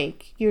hypocrite.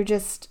 Like, you're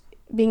just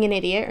being an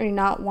idiot, or you're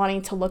not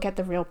wanting to look at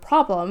the real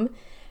problem.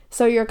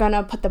 So you're going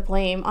to put the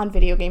blame on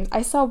video games.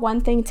 I saw one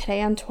thing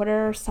today on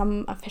Twitter,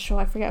 some official,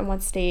 I forget in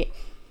what state,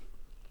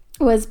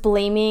 was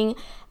blaming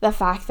the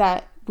fact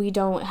that we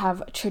don't have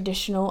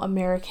traditional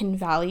American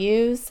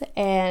values,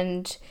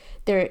 and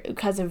they're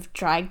because of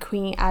drag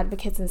queen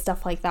advocates and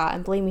stuff like that,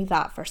 and blaming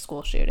that for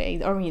school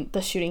shootings, or I mean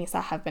the shootings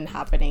that have been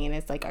happening. And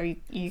it's like, are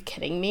you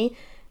kidding me?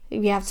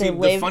 We have to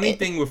live. The funny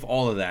thing with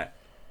all of that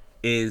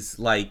is,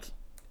 like,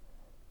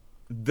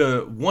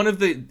 one of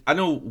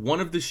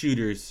the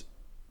shooters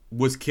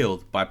was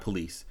killed by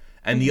police,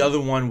 and the other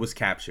one was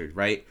captured,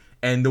 right?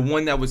 And the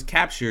one that was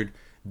captured,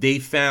 they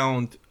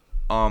found,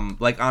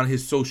 like, on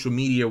his social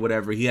media or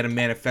whatever, he had a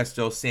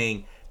manifesto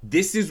saying,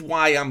 "This is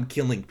why I'm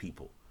killing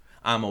people.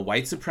 I'm a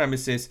white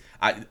supremacist.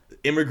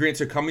 Immigrants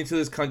are coming to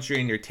this country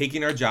and they're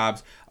taking our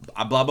jobs,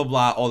 blah, blah,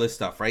 blah, all this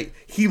stuff," right?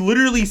 He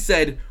literally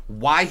said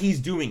why he's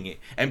doing it.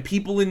 And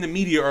people in the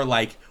media are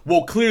like,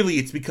 well, clearly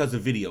it's because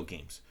of video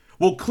games.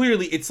 Well,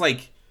 clearly it's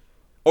like,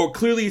 or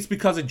clearly it's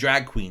because of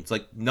drag queens.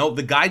 Like, no,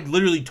 the guy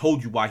literally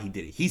told you why he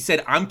did it. He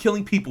said, I'm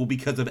killing people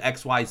because of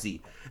XYZ.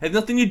 And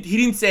he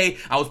didn't say,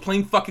 I was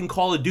playing fucking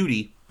Call of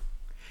Duty.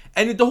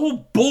 And the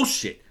whole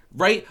bullshit,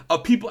 right?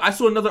 I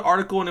saw another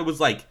article and it was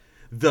like,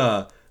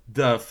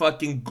 the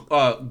fucking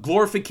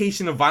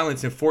glorification of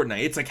violence in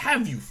Fortnite. It's like,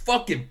 have you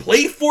fucking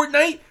played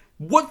Fortnite?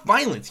 What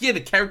violence? Yeah,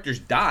 the characters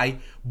die,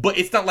 but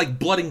it's not like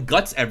blood and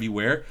guts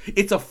everywhere.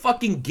 It's a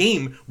fucking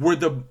game where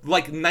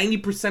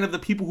 90% of the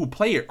people who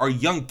play it are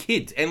young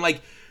kids, and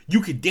like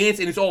you could dance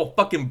and it's all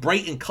fucking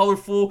bright and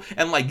colorful,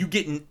 and like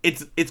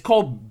it's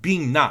called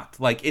being knocked.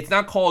 Like, it's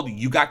not called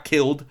you got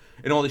killed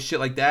and all this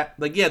shit like that.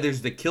 Like, yeah,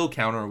 there's the kill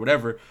counter or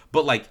whatever,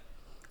 but like,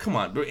 come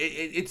on, bro.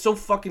 It's so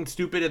fucking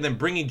stupid. And then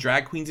bringing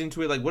drag queens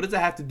into it, like, what does that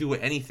have to do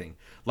with anything?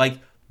 Like,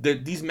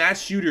 these mass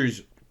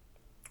shooters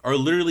are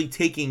literally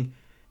taking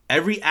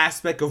every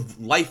aspect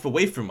of life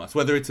away from us,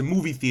 whether it's a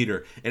movie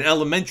theater, an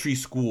elementary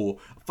school,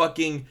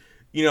 fucking,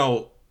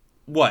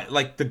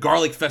 like the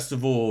Garlic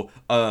Festival,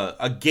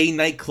 a gay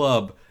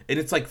nightclub, and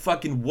it's like,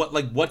 fucking,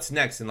 what's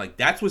next? And like,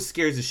 that's what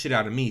scares the shit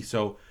out of me.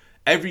 So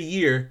every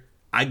year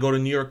I go to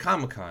New York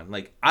Comic Con.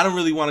 Like, I don't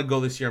really want to go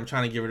this year. I'm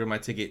trying to get rid of my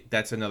ticket.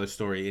 That's another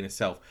story in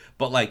itself.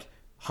 But like,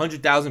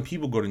 100,000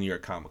 people go to New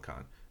York Comic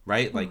Con,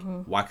 right? Like,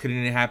 why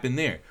couldn't it happen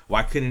there?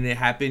 Why couldn't it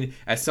happen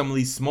at some of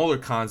these smaller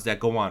cons that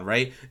go on,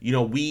 right?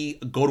 We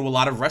go to a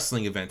lot of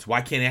wrestling events.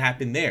 Why can't it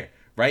happen there,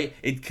 right?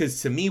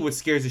 Because to me, what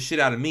scares the shit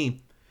out of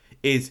me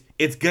is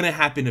it's going to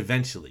happen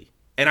eventually.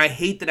 And I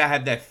hate that I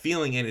have that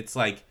feeling, and it's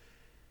like,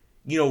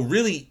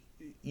 really,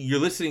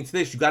 you're listening to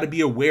this, you got to be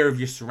aware of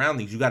your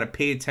surroundings. You got to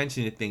pay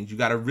attention to things. You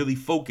got to really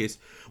focus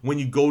when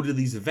you go to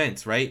these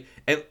events, right?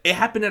 And it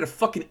happened at a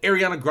fucking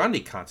Ariana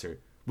Grande concert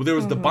where there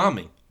was the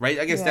bombing, right?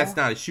 I guess that's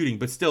not a shooting,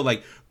 but still,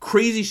 like,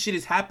 crazy shit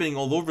is happening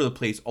all over the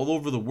place, all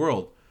over the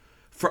world.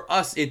 For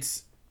us,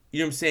 it's,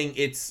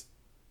 it's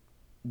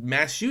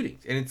mass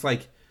shootings. And it's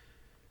like,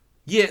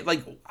 yeah,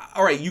 like,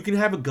 all right, you can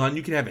have a gun,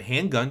 you can have a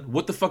handgun.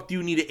 What the fuck do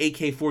you need an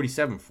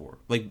AK-47 for?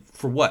 Like,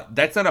 for what?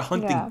 That's not a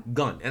hunting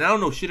gun. And I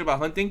don't know shit about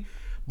hunting,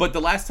 but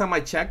the last time I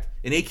checked,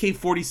 an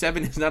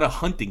AK-47 is not a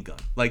hunting gun.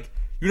 Like,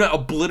 you're not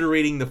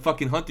obliterating the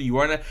fucking hunter you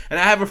are. And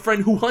I have a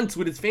friend who hunts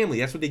with his family.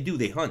 That's what they do.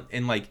 They hunt.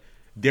 And, like,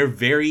 they're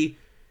very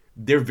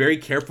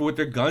careful with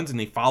their guns, and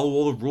they follow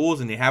all the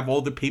rules, and they have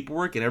all the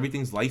paperwork, and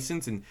everything's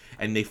licensed,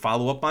 and they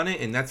follow up on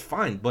it, and that's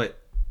fine. But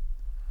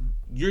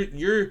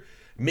you're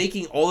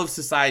making all of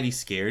society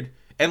scared.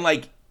 And,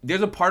 like,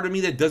 there's a part of me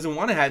that doesn't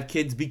want to have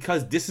kids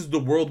because this is the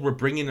world we're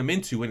bringing them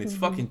into, and it's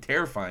fucking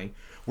terrifying,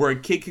 where a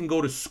kid can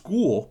go to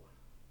school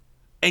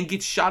and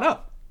get shot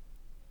up.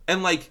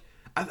 And, like,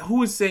 who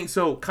was saying,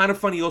 so Kind of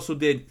Funny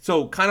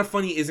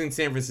is in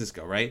San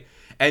Francisco, right?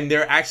 And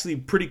they're actually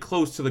pretty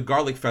close to the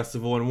Garlic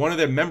Festival, and one of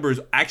their members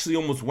actually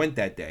almost went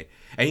that day.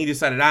 And he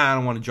decided, I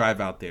don't want to drive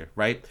out there,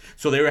 right?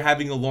 So they were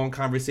having a long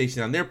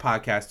conversation on their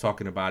podcast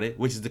talking about it,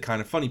 which is the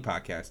Kind of Funny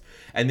podcast.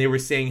 And they were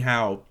saying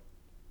how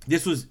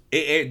this was,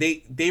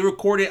 they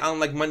record it on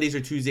like Mondays or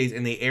Tuesdays,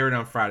 and they air it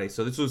on Fridays.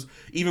 So this was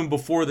even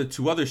before the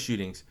two other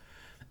shootings.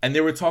 And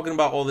they were talking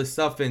about all this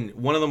stuff, and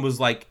one of them was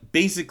like,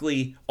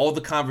 basically, all the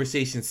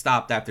conversation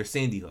stopped after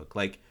Sandy Hook.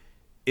 Like,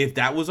 if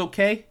that was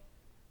okay,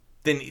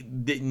 then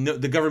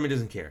the government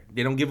doesn't care.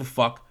 They don't give a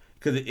fuck,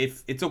 because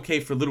if it's okay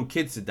for little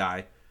kids to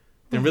die,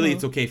 then really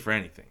it's okay for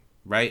anything,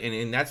 right?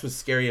 And that's what's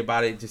scary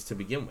about it, just to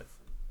begin with.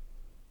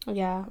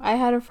 Yeah, I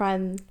had a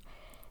friend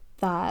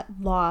that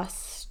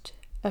lost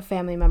a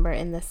family member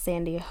in the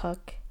Sandy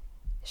Hook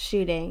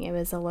shooting. It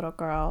was a little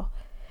girl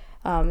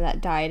that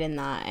died in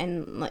that,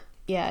 and like,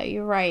 yeah,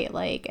 you're right.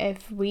 Like,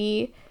 if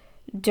we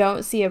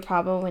don't see a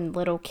problem when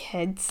little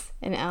kids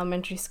in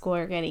elementary school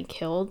are getting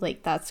killed,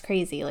 like, that's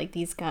crazy. Like,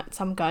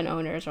 some gun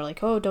owners are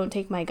like, oh, don't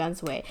take my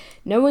guns away.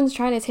 No one's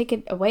trying to take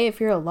it away if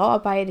you're a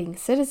law-abiding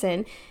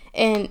citizen,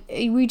 and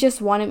we just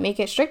want to make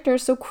it stricter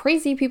so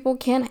crazy people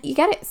can't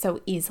get it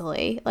so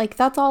easily. Like,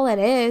 that's all it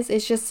is.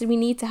 It's just we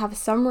need to have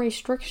some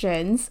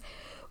restrictions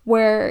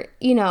where,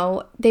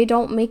 they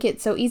don't make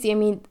it so easy. I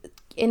mean,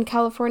 in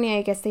California,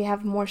 I guess they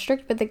have more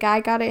strict, but the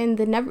guy got it in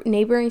the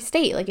neighboring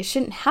state. Like, it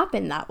shouldn't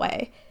happen that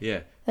way.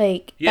 Yeah.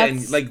 Like, yeah,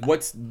 and like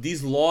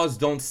these laws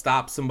don't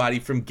stop somebody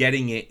from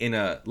getting it in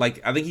a,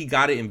 like, I think he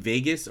got it in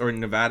Vegas or in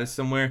Nevada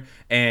somewhere,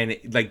 and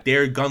like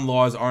their gun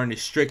laws aren't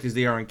as strict as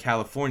they are in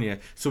California,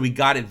 so he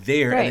got it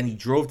there, and then he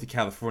drove to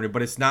California.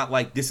 But it's not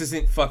like, this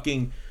isn't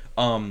fucking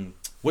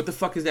what the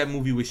fuck is that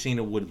movie with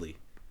Shaina Woodley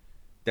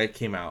that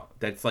came out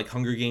that's like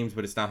Hunger Games,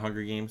 but it's not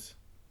Hunger Games,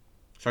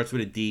 starts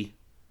with a D.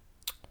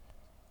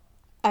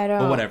 I don't.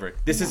 But whatever.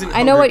 This isn't.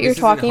 I know what you're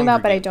talking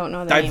about, but I don't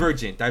know the name.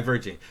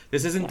 Divergent.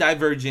 This isn't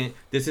Divergent.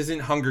 This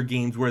isn't Hunger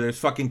Games where there's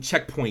fucking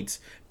checkpoints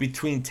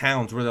between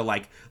towns where they're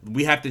like,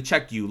 we have to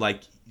check you.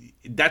 Like,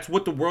 that's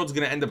what the world's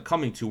gonna end up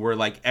coming to. Where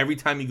like every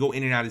time you go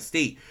in and out of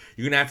state,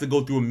 you're gonna have to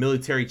go through a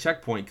military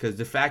checkpoint, because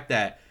the fact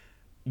that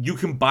you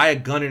can buy a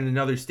gun in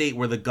another state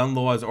where the gun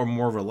laws are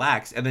more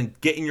relaxed, and then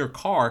get in your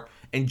car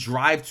and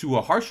drive to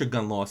a harsher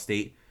gun law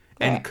state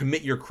and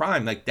commit your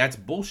crime, like, that's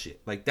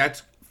bullshit. Like,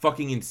 that's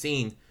fucking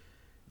insane.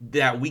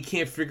 That we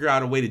can't figure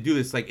out a way to do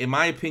this. Like, in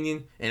my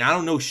opinion, and I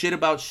don't know shit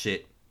about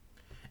shit,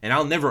 and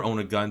I'll never own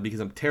a gun because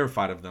I'm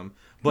terrified of them,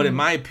 but in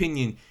my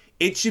opinion,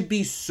 it should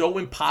be so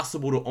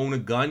impossible to own a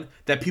gun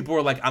that people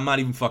are like, I'm not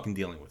even fucking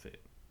dealing with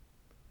it.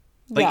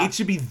 Like, it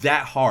should be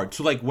that hard.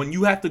 So, like, when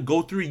you have to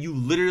go through it, you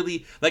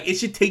literally, like, it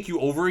should take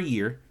you over a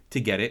year to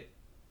get it.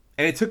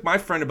 And it took my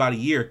friend about a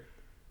year,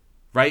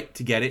 right,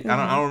 to get it.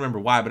 I don't remember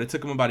why, but it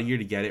took him about a year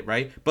to get it,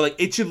 right? But, like,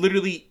 it should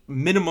literally,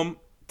 minimum,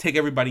 take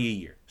everybody a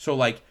year. So,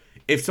 like,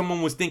 if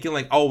someone was thinking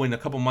like, oh, in a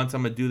couple months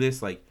I'm gonna do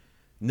this, like,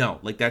 no,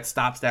 like, that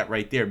stops that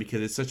right there,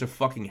 because it's such a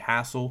fucking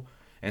hassle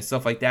and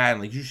stuff like that.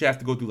 And like, you should have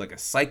to go through like a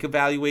psych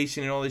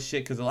evaluation and all this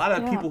shit, because a lot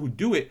of the people who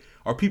do it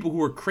are people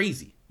who are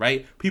crazy,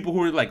 right? People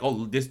who are like,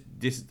 oh, this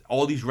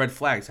all these red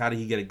flags, how did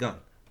he get a gun?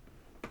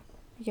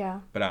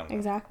 Yeah, but I don't know.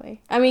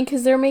 Exactly. I mean,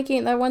 because they're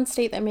making that one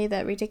state that made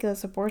that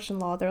ridiculous abortion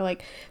law. They're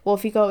like, well,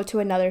 if you go to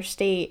another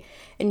state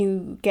and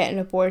you get an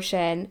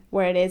abortion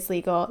where it is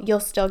legal, you'll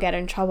still get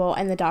in trouble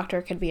and the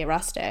doctor could be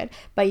arrested.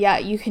 But yeah,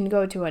 you can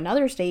go to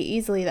another state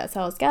easily that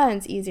sells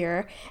guns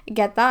easier,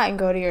 get that and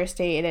go to your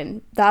state,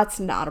 and that's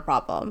not a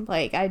problem.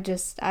 Like,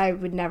 I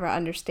would never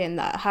understand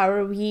that. How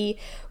are we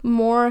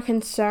more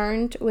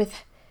concerned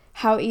with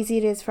how easy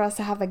it is for us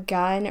to have a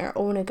gun or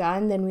own a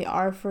gun than we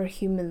are for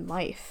human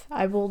life?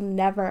 I will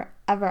never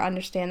ever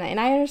understand that. And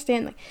I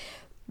understand,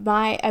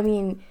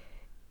 like,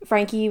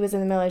 Frankie was in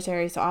the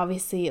military, so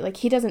obviously, like,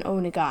 he doesn't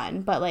own a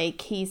gun, but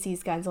like, he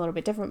sees guns a little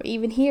bit different. But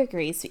even he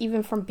agrees,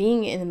 even from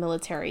being in the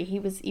military, he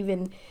was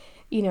even,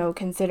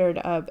 considered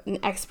an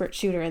expert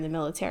shooter in the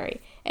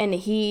military, and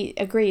he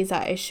agrees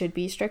that it should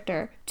be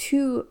stricter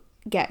to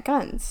get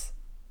guns,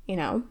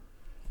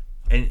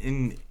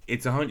 And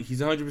he's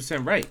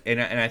 100% right.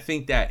 And I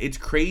think that it's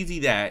crazy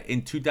that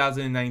in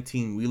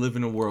 2019 we live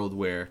in a world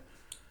where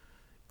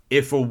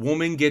if a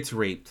woman gets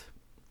raped,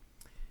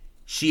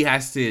 she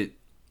has to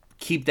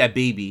keep that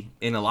baby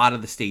in a lot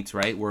of the states,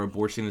 right, where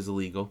abortion is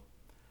illegal.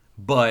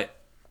 But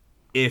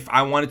if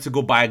I wanted to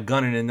go buy a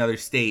gun in another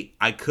state,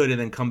 I could, and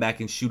then come back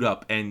and shoot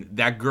up, and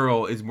that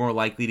girl is more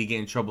likely to get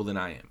in trouble than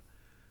I am.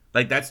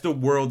 Like, that's the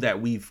world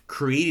that we've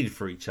created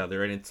for each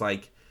other. And it's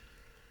like,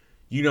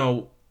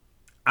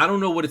 I don't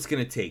know what it's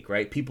going to take,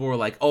 right? People are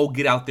like, oh,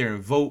 get out there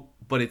and vote.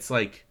 But it's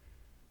like,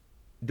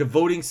 the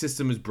voting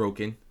system is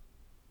broken,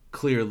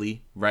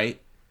 clearly,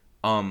 right?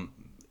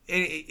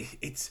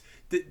 It's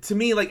to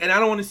me, like, and I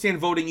don't understand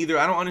voting either.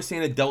 I don't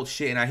understand adult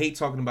shit, and I hate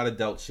talking about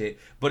adult shit.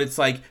 But it's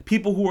like,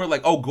 people who are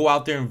like, oh, go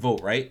out there and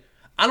vote, right?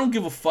 I don't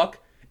give a fuck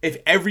if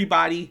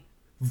everybody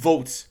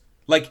votes.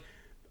 Like,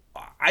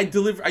 I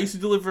used to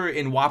deliver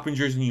in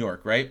Wappingers, New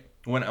York, right?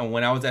 When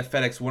I was at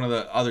FedEx one of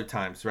the other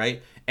times,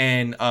 right?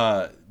 And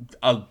a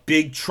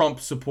big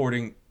Trump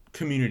supporting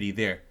community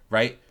there,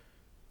 right?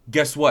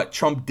 Guess what?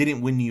 Trump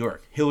didn't win New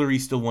York. Hillary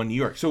still won New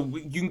York. So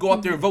you can go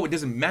out there and vote. It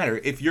doesn't matter.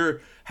 If you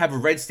have a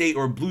red state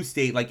or a blue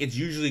state, like, it's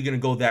usually going to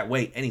go that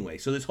way anyway.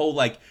 So this whole,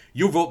 like,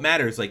 your vote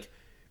matters, like,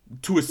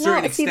 to a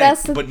certain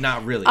extent, but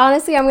not really.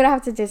 Honestly, I'm going to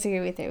have to disagree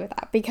with you with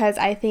that, because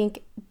I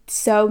think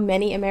so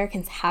many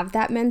Americans have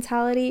that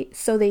mentality,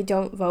 so they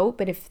don't vote.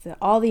 But if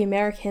all the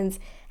Americans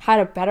had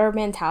a better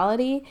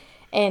mentality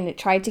and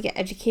tried to get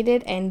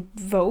educated and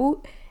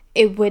vote,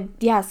 it would,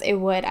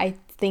 I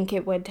think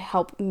it would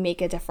help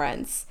make a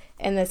difference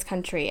in this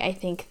country. I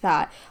think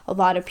that a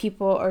lot of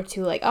people are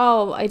too like,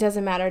 oh, it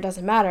doesn't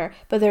matter.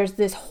 But there's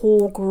this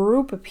whole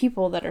group of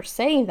people that are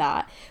saying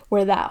that,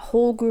 where that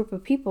whole group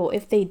of people,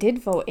 if they did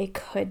vote, it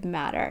could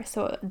matter.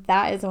 So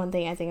that is one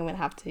thing I think I'm going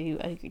to have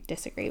to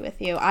disagree with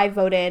you. I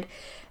voted.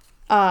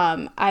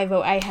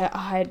 I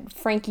had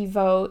Frankie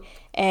vote,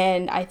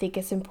 and I think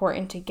it's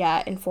important to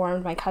get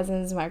informed. My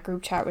cousins, my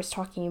group chat was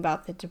talking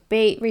about the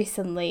debate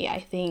recently. I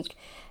think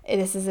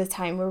this is a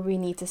time where we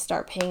need to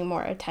start paying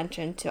more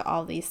attention to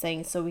all these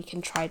things so we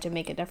can try to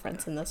make a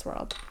difference in this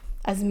world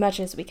as much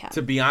as we can.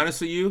 To be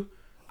honest with you,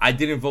 I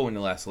didn't vote in the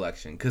last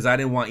election because I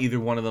didn't want either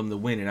one of them to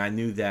win, and I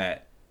knew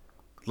that,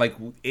 like,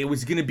 it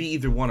was going to be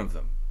either one of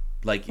them.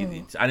 Like, I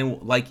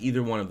didn't like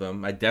either one of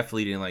them. I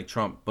definitely didn't like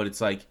Trump, but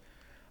it's like,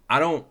 I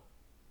don't,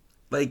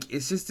 like,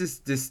 it's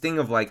just this thing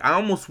of, like, I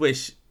almost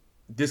wish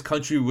this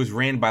country was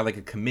ran by like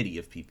a committee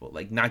of people,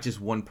 like not just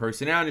one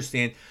person. And I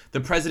understand the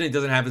president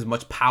doesn't have as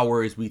much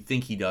power as we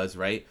think he does,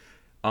 right?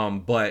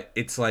 But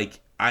it's like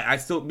I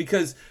still,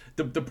 because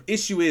the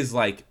issue is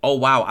like, oh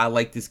wow, I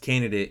like this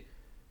candidate,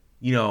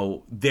 you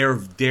know, their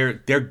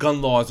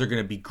gun laws are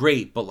gonna be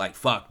great, but like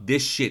fuck,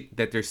 this shit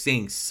that they're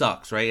saying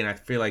sucks, right? And I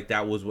feel like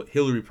that was what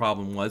Hillary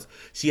problem was.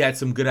 She had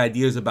some good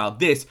ideas about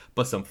this,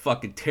 but some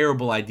fucking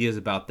terrible ideas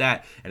about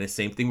that. And the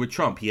same thing with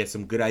Trump. He had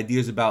some good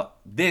ideas about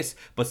this,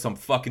 but some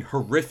fucking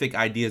horrific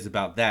ideas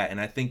about that.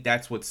 And I think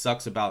that's what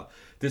sucks about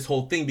this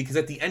whole thing, because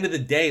at the end of the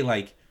day,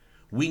 like,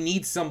 we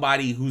need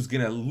somebody who's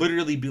gonna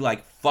literally be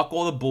like, fuck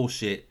all the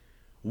bullshit,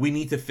 we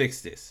need to fix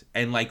this,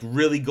 and like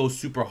really go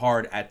super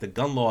hard at the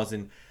gun laws.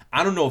 And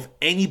I don't know if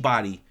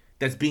anybody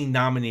that's being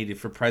nominated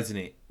for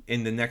president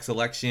in the next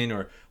election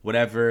or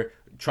whatever,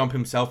 Trump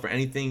himself or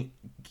anything,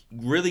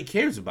 really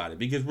cares about it,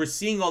 because we're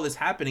seeing all this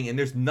happening and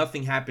there's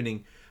nothing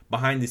happening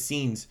behind the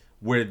scenes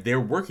where they're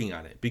working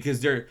on it,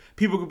 because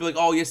people could be like,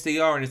 oh yes they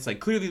are, and it's like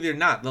clearly they're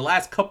not. The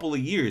last couple of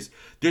years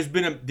there's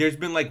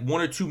been like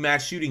 1 or 2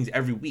 mass shootings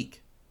every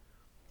week,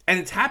 and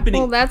it's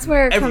happening. Well, that's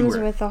where it everywhere.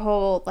 comes with the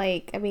whole,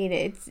 like, I mean,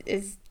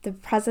 it's the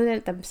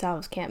president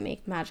themselves can't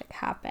make magic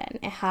happen.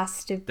 It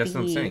has to be. That's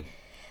what I'm saying.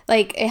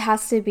 Like, it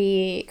has to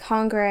be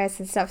Congress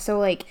and stuff. So,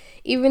 like,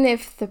 even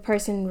if the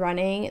person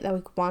running that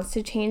like wants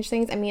to change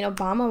things, I mean,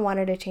 Obama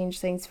wanted to change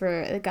things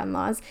for the gun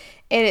laws.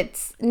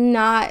 It's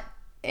not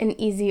an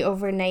easy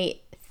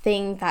overnight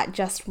thing that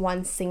just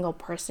one single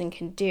person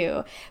can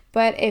do.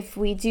 But if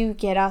we do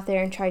get out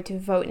there and try to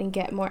vote and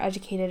get more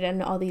educated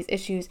on all these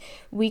issues,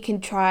 we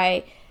can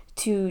try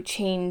to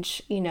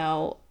change, you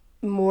know,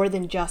 more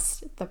than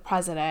just the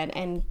president,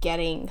 and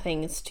getting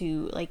things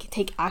to like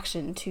take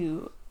action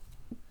to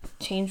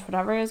change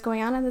whatever is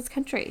going on in this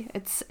country.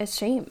 It's a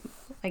shame.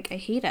 Like, I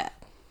hate it.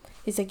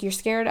 It's like you're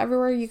scared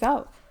everywhere you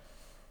go.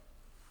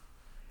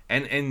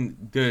 And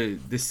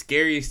the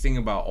scariest thing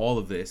about all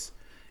of this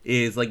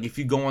is, like, if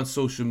you go on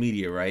social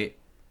media, right,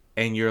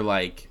 and you're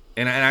like,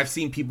 and I've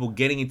seen people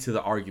getting into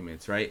the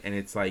arguments, right, and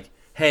it's like,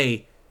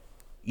 hey,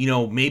 you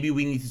know, maybe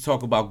we need to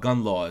talk about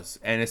gun laws.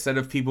 And instead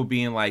of people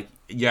being like,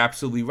 you're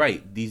absolutely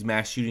right, these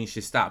mass shootings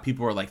should stop,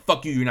 people are like,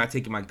 fuck you, you're not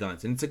taking my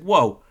guns. And it's like,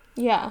 whoa.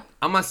 Yeah.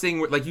 I'm not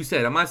saying, like you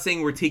said, I'm not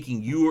saying we're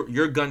taking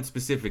your gun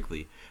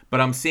specifically. But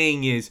I'm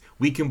saying is,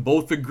 we can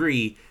both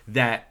agree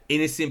that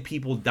innocent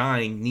people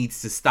dying needs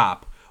to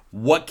stop.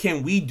 What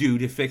can we do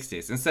to fix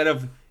this? Instead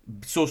of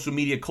social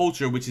media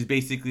culture, which is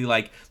basically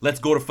like, let's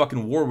go to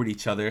fucking war with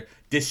each other,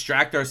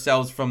 distract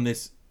ourselves from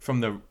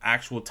the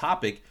actual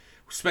topic,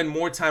 spend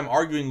more time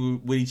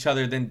arguing with each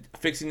other than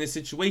fixing this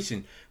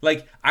situation.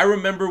 Like, I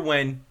remember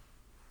when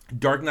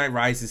Dark Knight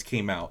Rises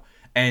came out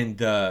and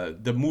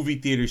the movie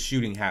theater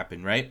shooting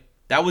happened, right?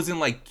 That was in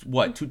like,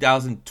 what,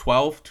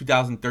 2012,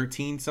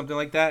 2013, something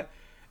like that?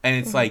 And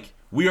it's like,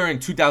 we are in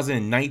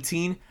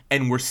 2019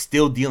 and we're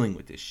still dealing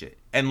with this shit.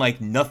 And like,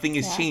 nothing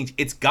has changed.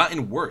 It's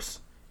gotten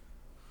worse.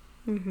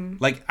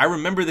 Like, I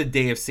remember the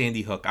day of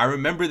Sandy Hook. I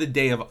remember the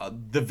day of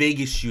the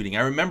Vegas shooting.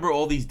 I remember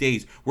all these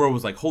days where it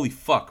was like, holy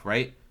fuck,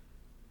 right?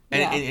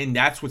 And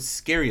that's what's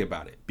scary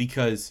about it,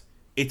 because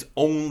it's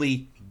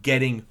only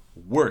getting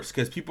worse,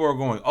 because people are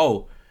going,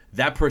 oh,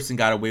 that person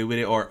got away with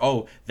it, or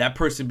oh, that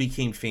person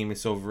became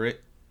famous over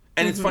it.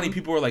 And it's funny,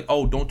 people are like,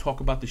 oh, don't talk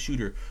about the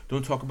shooter,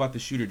 don't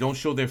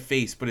show their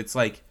face. But it's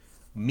like,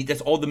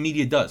 that's all the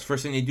media does.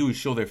 First thing they do is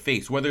show their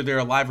face, whether they're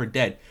alive or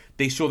dead.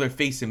 They show their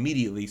face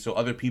immediately, so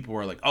other people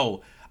are like,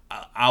 oh,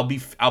 I'll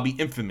be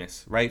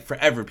infamous, right,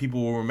 forever.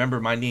 People will remember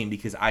my name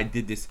because I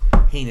did this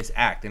heinous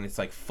act. And it's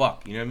like,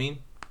 fuck, you know what I mean?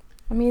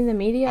 I mean, the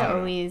media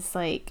always,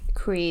 like,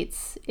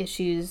 creates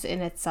issues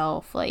in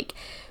itself. Like,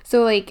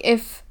 so, like,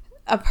 if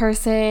a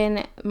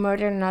person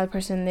murdered another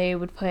person, they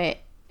would put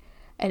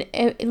an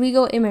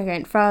illegal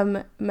immigrant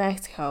from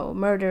Mexico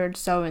murdered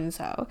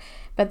so-and-so.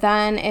 But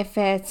then if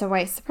it's a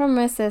white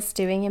supremacist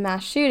doing a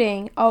mass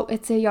shooting, oh,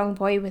 it's a young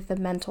boy with a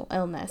mental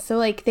illness. So,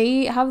 like,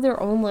 they have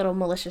their own little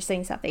malicious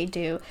things that they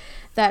do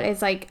that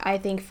is, like, I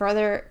think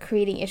further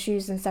creating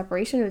issues and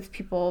separation with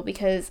people,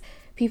 because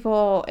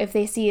people, if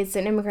they see it's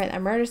an immigrant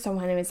that murders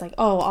someone, and it's like,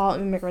 oh, all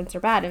immigrants are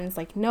bad. And it's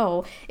like,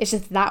 no, it's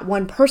just that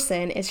one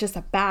person. It's just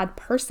a bad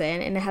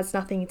person, and it has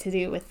nothing to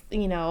do with,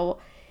 you know,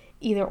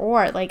 either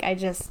or. Like,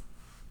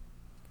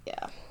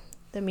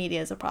 the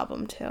media is a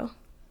problem too.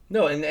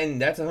 No, and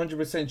that's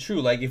 100%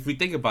 true. Like, if we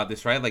think about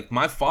this, right? Like,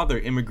 my father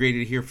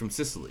immigrated here from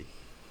Sicily.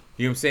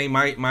 You know what I'm saying?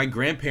 My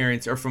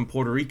grandparents are from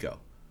Puerto Rico.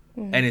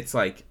 And it's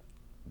like,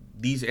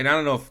 these, and I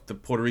don't know if the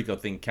Puerto Rico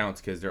thing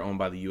counts because they're owned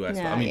by the U.S.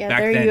 Yeah, but, I mean, back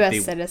they're then,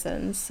 U.S.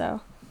 citizens,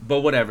 so.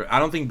 But whatever. I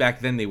don't think back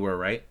then they were,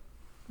 right?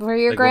 Were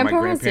your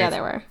grandparents? Yeah, they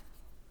were.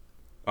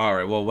 All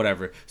right, well,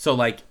 whatever. So,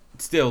 like,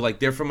 still, like,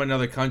 they're from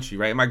another country,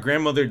 right? My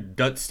grandmother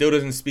still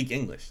doesn't speak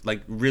English,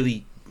 like,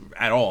 really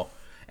at all.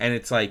 And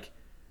it's like,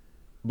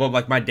 but,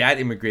 like, my dad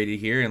immigrated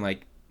here, and,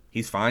 like,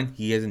 he's fine.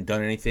 He hasn't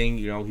done anything.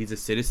 You know, he's a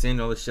citizen,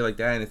 all this shit like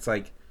that. And it's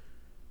like,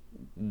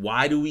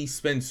 why do we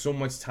spend so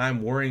much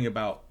time worrying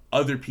about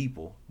other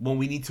people when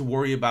we need to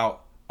worry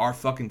about our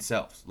fucking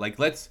selves? Like,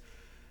 let's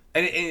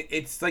And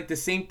it's like the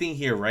same thing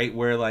here, right?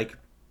 Where like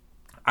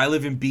I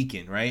live in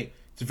Beacon, right?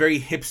 It's a very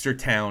hipster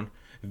town.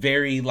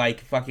 Very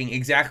like fucking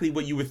exactly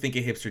what you would think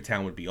a hipster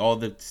town would be. All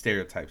the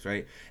stereotypes,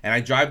 right? And I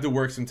drive to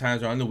work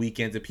sometimes or on the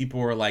weekends and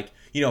people are like,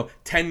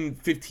 10,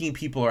 15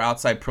 people are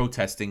outside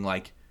protesting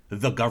like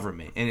the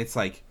government. And it's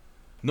like,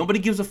 nobody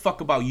gives a fuck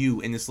about you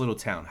in this little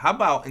town. How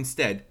about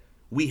instead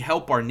we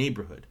help our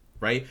neighborhood,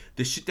 right?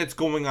 The shit that's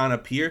going on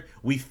up here,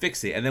 we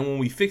fix it. And then when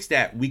we fix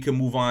that, we can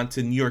move on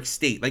to New York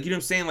State. Like, you know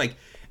what I'm saying? Like,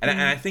 and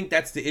I think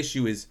that's the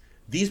issue is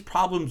these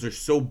problems are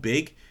so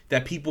big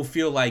that people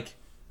feel like,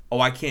 oh,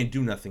 I can't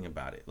do nothing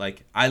about it.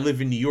 Like, I live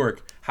in New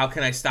York. How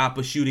can I stop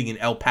a shooting in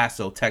El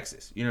Paso,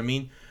 Texas? You know what I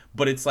mean?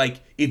 But it's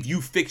like, if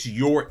you fix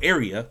your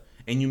area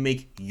and you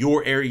make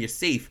your area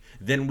safe,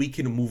 then we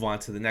can move on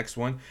to the next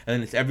one. And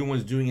then if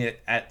everyone's doing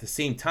it at the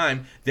same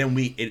time, then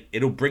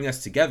it'll bring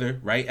us together,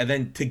 right? And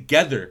then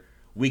together,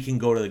 we can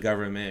go to the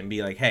government and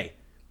be like, hey,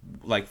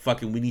 like,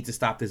 fucking, we need to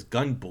stop this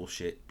gun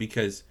bullshit.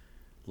 Because,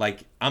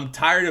 like, I'm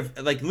tired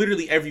of, like,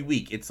 literally every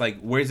week, it's like,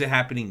 where's it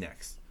happening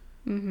next?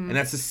 Mm-hmm. And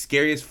that's the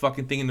scariest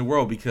fucking thing in the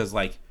world because,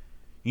 like,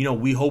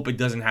 we hope it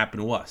doesn't happen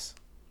to us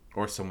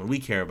or someone we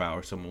care about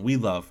or someone we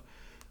love,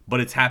 but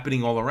it's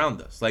happening all around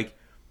us. Like,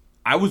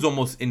 I was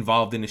almost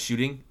involved in a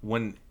shooting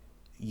when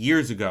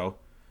years ago.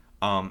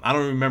 I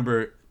don't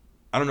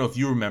know if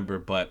you remember,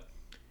 but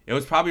it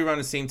was probably around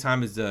the same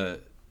time as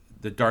the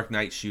Dark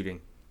Knight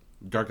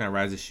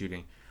Rises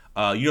shooting.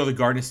 The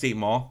Garden State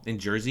Mall in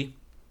Jersey?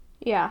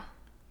 Yeah.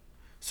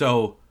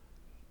 So,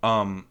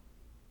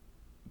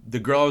 the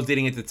girl I was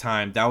dating at the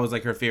time, that was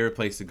like her favorite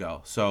place to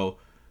go. So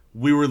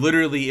we were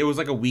literally, it was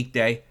like a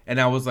weekday, and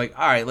I was like,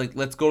 all right, like,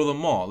 let's go to the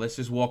mall. Let's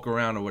just walk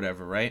around or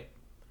whatever, right?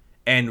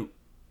 And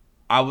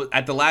I was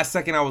at the last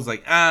second, I was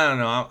like, I don't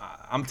know,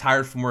 I'm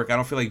tired from work. I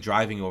don't feel like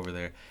driving over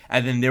there.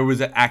 And then there was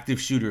an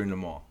active shooter in the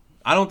mall.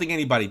 I don't think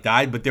anybody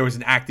died, but there was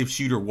an active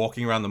shooter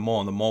walking around the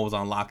mall, and the mall was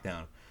on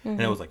lockdown. Mm-hmm.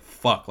 And it was like,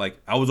 fuck, like,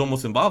 I was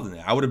almost involved in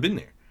that. I would have been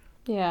there.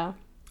 Yeah.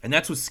 And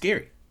that's what's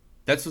scary.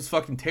 That's what's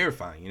fucking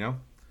terrifying,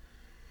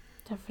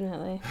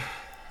 Definitely.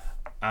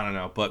 I don't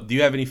know, but do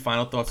you have any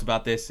final thoughts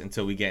about this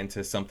until we get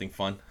into something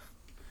fun?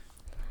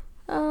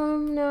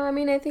 No, I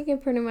mean, I think I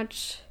pretty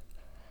much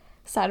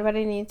said what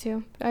I need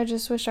to. I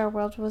just wish our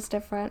world was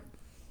different.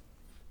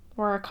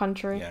 Or our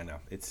country. Yeah, no,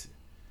 it's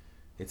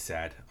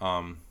sad.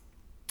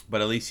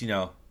 But at least,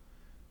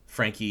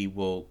 Frankie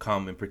will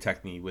come and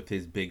protect me with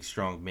his big,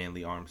 strong,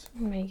 manly arms.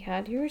 Oh my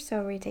God, you are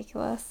so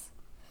ridiculous.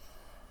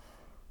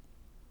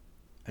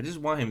 I just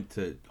want him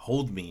to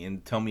hold me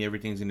and tell me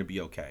everything's going to be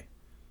okay.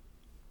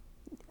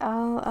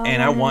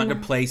 And I want to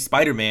play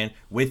Spider-Man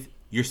with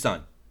your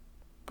son.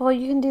 Well,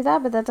 you can do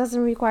that, but that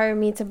doesn't require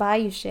me to buy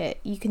you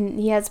shit.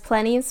 He has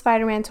plenty of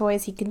Spider-Man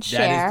toys he can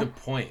share. That is the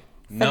point.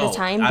 No,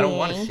 I don't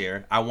want to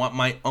share. I want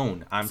my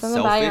own. I'm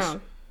selfish. Buy your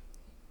own.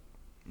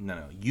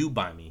 No, you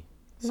buy me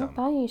some. I'm not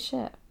buying you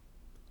shit.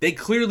 They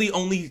clearly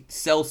only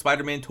sell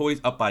Spider-Man toys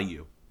up by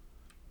you.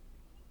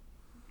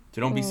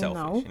 So don't be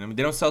selfish. No.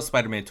 They don't sell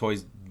Spider-Man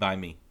toys by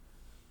me.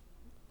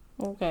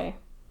 Okay.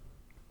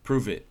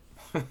 Prove it.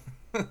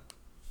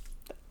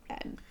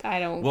 I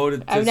don't. Well,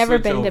 I've never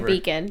been to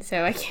Beacon,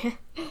 so I can't.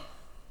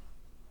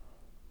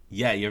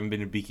 Yeah, you haven't been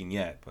to Beacon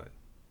yet, but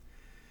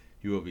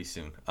you will be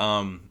soon.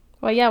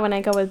 Well, yeah, when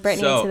I go with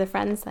Brittany to the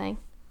Friends thing.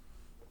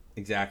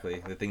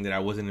 Exactly, the thing that I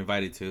wasn't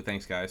invited to.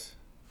 Thanks, guys.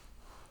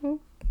 Too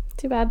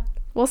bad.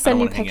 We'll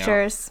send you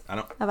pictures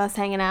of us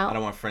hanging out. I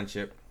don't want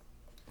friendship.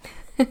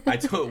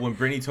 When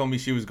Brittany told me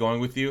she was going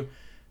with you,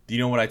 do you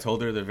know what I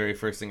told her? The very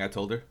first thing I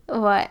told her.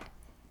 What?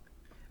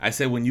 I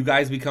said, when you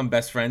guys become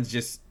best friends,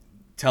 just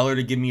tell her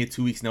to give me a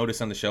 2 weeks notice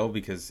on the show,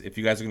 because if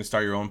you guys are going to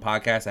start your own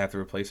podcast, I have to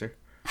replace her.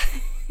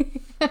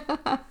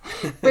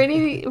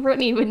 Brittany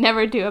would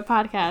never do a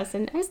podcast,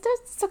 and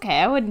it's okay.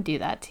 I wouldn't do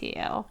that to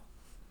you.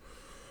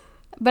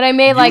 But I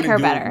may like her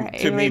better.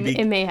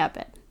 It may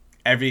happen.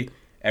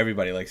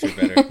 Everybody likes her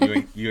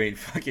better. you ain't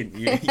fucking.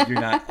 You're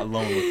not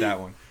alone with that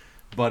one.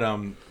 But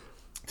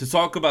to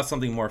talk about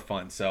something more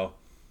fun. So,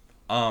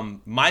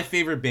 my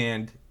favorite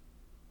band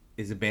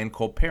is a band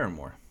called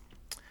Paramore,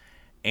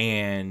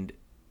 and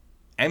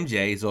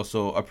MJ is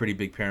also a pretty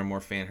big Paramore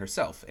fan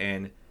herself.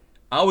 And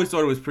I always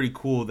thought it was pretty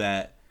cool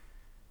that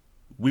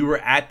we were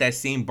at that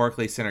same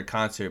Barclays Center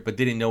concert, but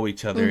didn't know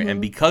each other. Mm-hmm.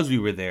 And because we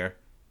were there,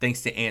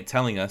 thanks to Aunt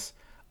telling us,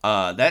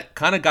 that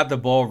kind of got the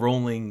ball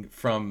rolling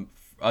from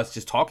us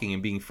just talking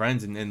and being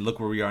friends. And look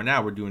where we are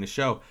now. We're doing a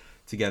show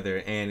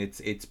together. And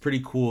it's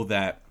pretty cool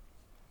that,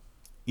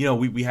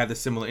 we have the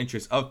similar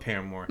interests of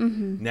Paramore.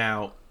 Mm-hmm.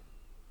 Now,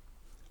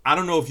 I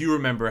don't know if you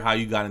remember how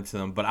you got into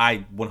them, but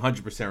I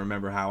 100%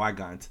 remember how I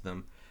got into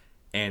them.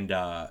 And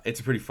it's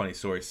a pretty funny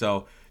story.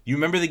 So, you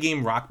remember the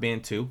game Rock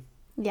Band 2?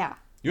 Yeah.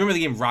 You remember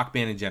the game Rock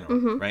Band in general,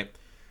 mm-hmm. right?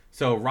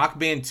 So, Rock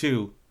Band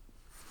 2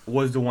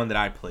 was the one that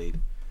I played.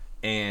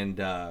 And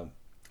I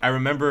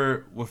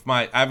remember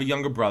I have a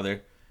younger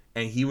brother,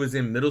 and he was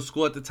in middle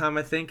school at the time,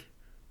 I think,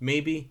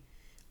 maybe.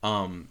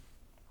 And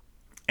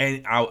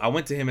And I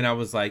went to him and I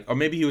was like, or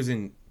maybe he was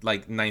in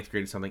like 9th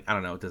grade or something. I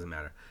don't know. It doesn't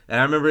matter. And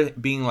I remember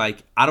being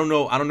like, I don't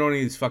know any of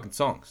these fucking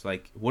songs.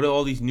 Like, what are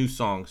all these new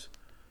songs?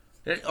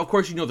 Of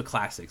course, you know the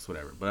classics,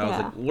 whatever. But I was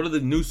like, what are the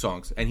new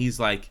songs? And he's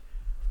like,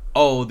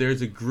 oh,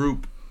 there's a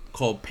group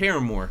called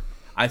Paramore.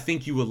 I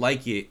think you would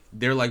like it.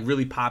 They're like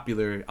really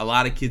popular. A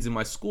lot of kids in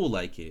my school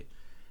like it.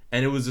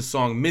 And it was a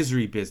song,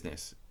 Misery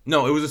Business.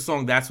 No, it was a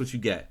song, That's What You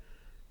Get.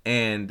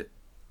 And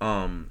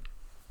I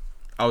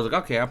was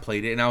like, okay, I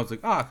played it. And I was like,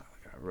 oh, I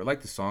really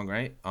like the song,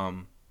 right? I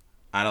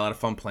had a lot of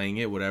fun playing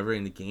it, whatever,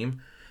 in the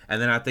game.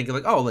 And then I think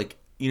like, oh, like,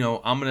 you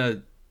know, I'm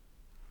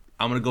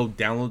gonna go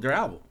download their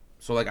album.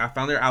 So like I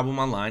found their album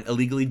online,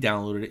 illegally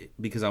downloaded it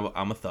because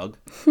I'm a thug.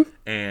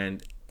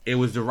 And it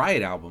was the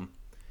Riot album.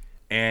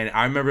 And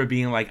I remember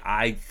being like,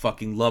 I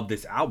fucking love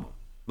this album.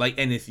 Like,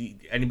 and if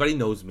anybody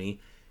knows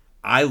me,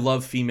 I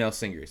love female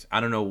singers.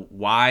 I don't know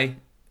why,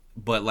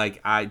 but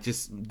like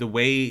the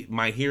way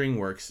my hearing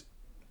works,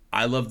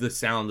 I love the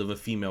sound of a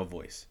female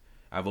voice.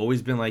 I've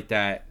always been like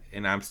that,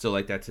 and I'm still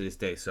like that to this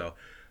day. So,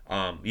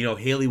 you know,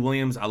 Hayley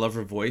Williams, I love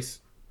her voice.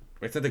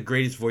 It's not the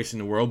greatest voice in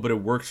the world, but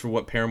it works for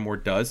what Paramore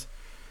does.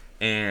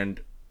 And,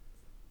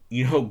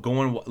 you know,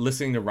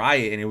 listening to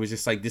Riot, and it was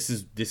just like, this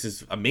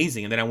is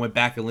amazing. And then I went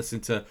back and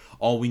listened to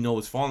All We Know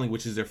Is Falling,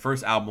 which is their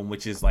first album,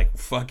 which is like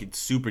fucking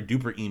super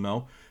duper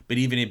emo. But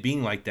even it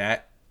being like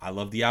that, I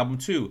love the album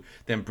too.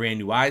 Then Brand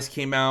New Eyes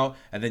came out,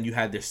 and then you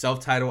had their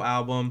self-titled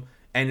album,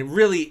 and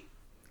it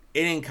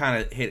didn't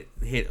kind of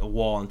hit a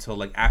wall until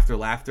like After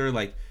Laughter.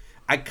 Like,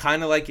 I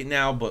kind of like it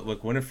now, but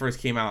look, when it first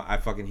came out, I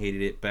fucking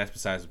hated it. But that's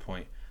besides the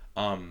point.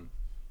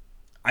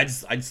 I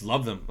just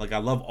love them. Like, I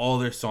love all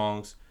their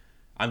songs.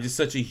 I'm just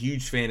such a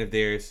huge fan of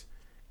theirs,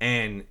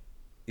 and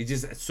it's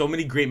just so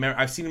many great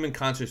memories. I've seen them in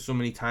concert so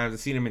many times. I've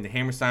seen them in the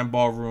Hammerstein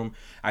Ballroom.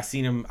 I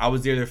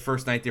was there their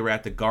first night. They were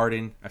at the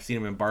Garden. I've seen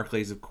them in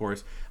Barclays, of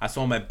course. I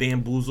saw them at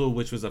Bamboozle,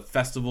 which was a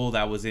festival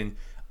that was in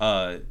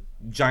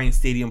Giant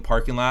Stadium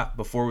parking lot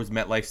before it was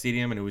MetLife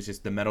Stadium, and it was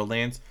just the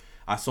Meadowlands.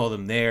 I saw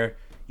them there.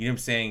 You know what I'm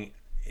saying?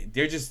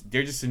 They're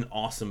just an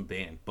awesome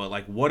band. But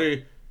like, what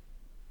is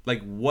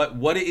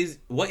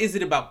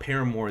it about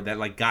Paramore that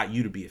like got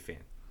you to be a fan?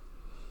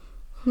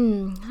 I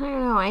don't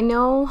know. I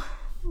know,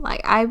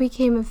 like, I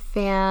became a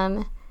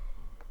fan,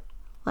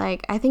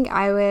 like, I think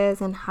I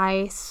was in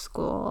high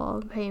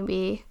school,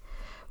 maybe,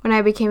 when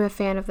I became a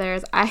fan of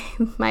theirs.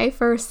 My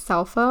first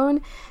cell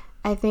phone,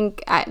 I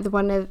think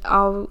one of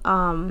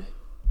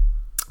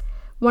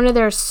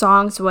their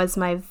songs was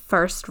my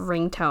first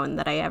ringtone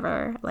that I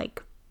ever,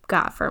 like,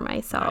 got for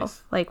myself.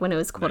 Nice. Like, when it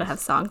was cool to have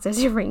songs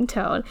as your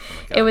ringtone. Oh,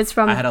 it was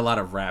from, I had a lot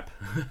of rap.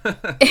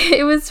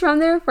 It was from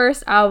their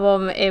first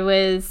album. It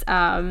was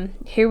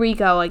Here We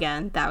Go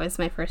Again. That was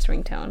my first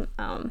ringtone.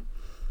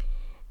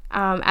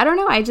 I don't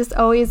know,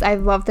 I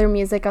love their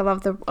music. I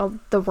love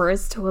the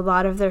words to a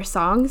lot of their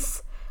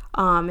songs,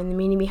 and the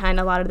meaning behind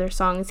a lot of their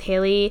songs.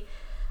 Hayley,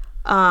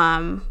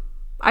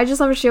 I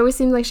just love her. She always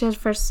seemed like she had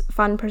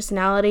fun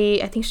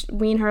personality. I think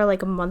me and her are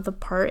like a month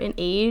apart in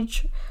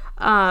age.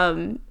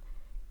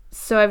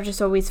 So I've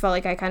just always felt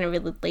like I kind of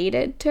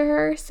related to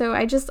her. So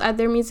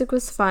their music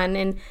was fun.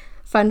 And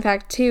fun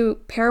fact too,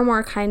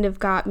 Paramore kind of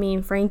got me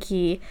and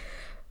Frankie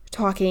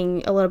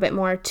talking a little bit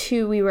more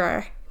too. We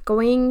were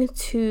going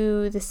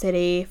to the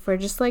city for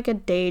just like a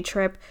day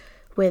trip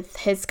with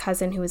his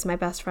cousin, who was my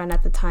best friend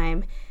at the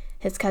time,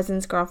 his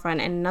cousin's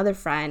girlfriend, and another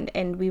friend.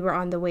 And we were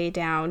on the way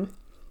down,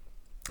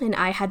 and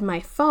I had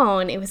my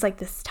phone. It was like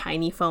this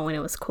tiny phone, and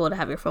it was cool to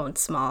have your phone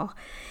small.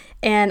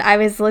 And I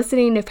was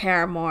listening to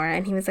Paramore,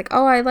 and he was like,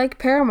 oh, I like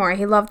Paramore.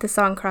 He loved the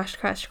song Crush,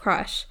 Crush,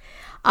 Crush.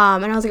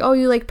 And I was like, oh,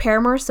 you like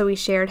Paramore? So we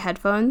shared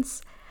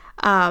headphones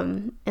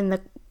on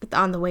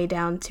the way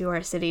down to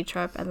our city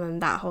trip. And then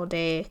that whole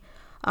day,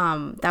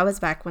 that was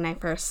back when I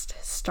first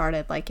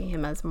started liking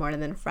him as more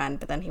than a friend.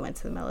 But then he went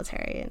to the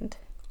military.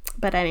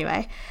 But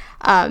anyway,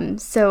 and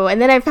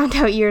then I found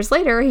out years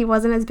later he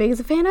wasn't as big as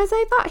a fan as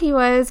I thought he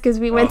was, because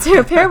we went to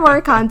a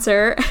Paramore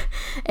concert,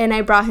 and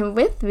I brought him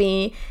with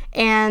me,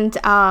 and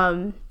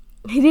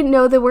he didn't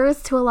know the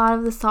words to a lot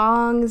of the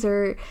songs,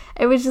 or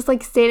it was just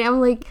like stating,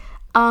 I'm like,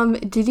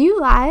 did you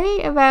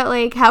lie about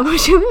like how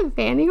much of a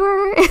fan you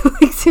were,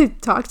 like, to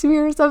talk to me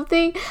or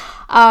something?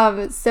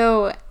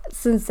 So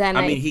since then,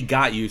 I mean, he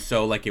got you,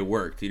 so like it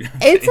worked. You know?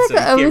 It's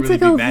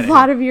like a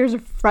lot of years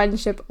of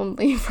friendship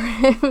only for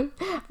him,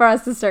 for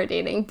us to start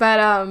dating. But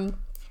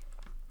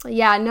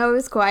yeah, no, it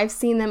was cool. I've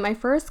seen them. My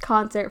first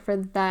concert for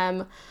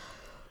them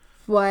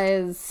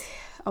was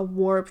a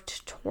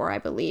Warped Tour, I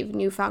believe.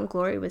 Newfound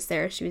Glory was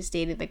there. She was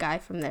dating the guy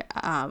from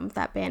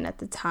that band at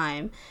the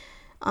time.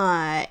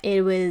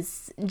 It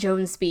was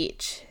Jones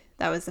Beach.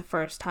 That was the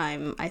first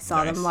time I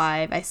saw them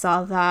live. I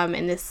saw them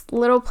in this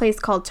little place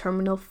called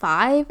Terminal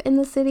 5 in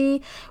the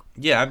city.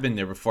 Yeah, I've been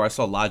there before. I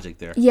saw Logic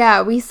there.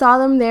 Yeah, we saw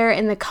them there,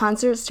 and the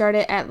concert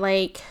started at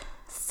like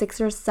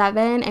 6 or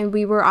 7, and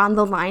we were on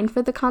the line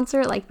for the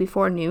concert like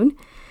before noon,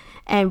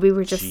 and we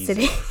were just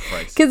sitting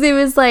because it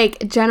was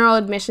like general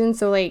admission,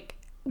 so like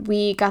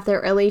we got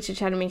there early to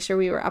try to make sure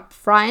we were up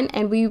front,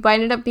 and we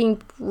ended up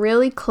being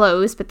really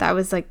close, but that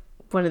was like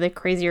one of the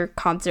crazier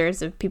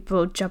concerts of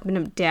people jumping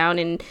up down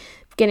and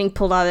getting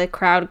pulled out of the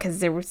crowd because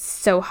they were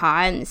so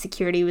hot, and the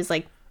security was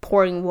like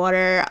pouring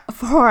water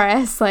for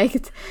us.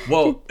 Like,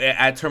 well,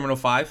 at Terminal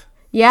 5?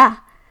 Yeah.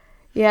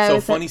 Yeah.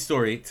 So funny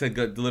story to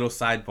go the little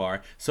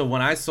sidebar. So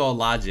when I saw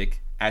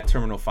Logic at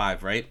Terminal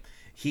 5, right?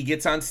 He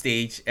gets on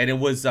stage, and it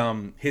was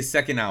his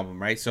second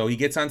album, right? So he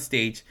gets on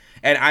stage,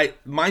 and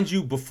mind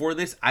you, before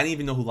this, I didn't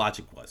even know who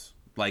Logic was.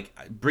 Like,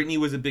 Brittany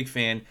was a big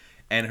fan,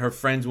 and her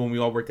friends, when we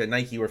all worked at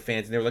Nike, were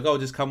fans, and they were like, oh,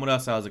 just come with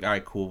us. I was like, all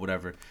right, cool,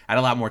 whatever. I had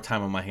a lot more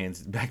time on my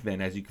hands back then,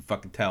 as you can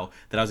fucking tell,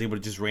 that I was able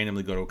to just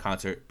randomly go to a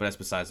concert, but that's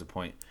besides the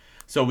point.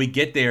 So we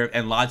get there,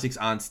 and Logic's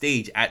on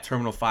stage at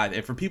Terminal 5.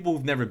 And for people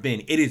who've never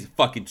been, it is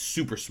fucking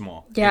super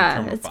small.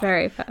 Yeah, it's 5,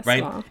 very right?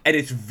 small. And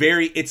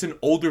it's an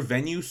older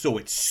venue, so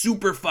it's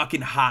super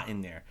fucking hot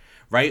in there,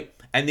 right?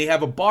 And they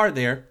have a bar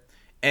there.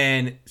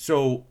 And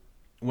so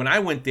when I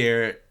went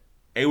there,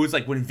 it was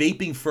like when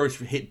vaping first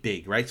hit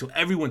big, right? So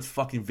everyone's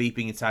fucking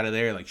vaping inside of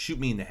there. Like, shoot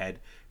me in the head,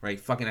 right?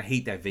 Fucking, I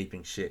hate that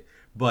vaping shit.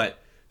 But,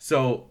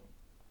 so,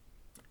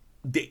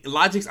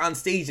 Logic's on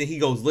stage, and he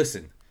goes,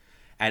 listen,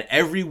 at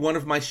every one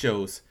of my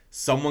shows,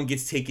 someone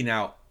gets taken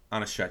out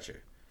on a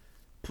stretcher.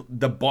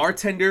 The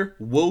bartender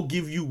will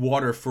give you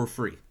water for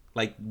free.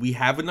 Like, we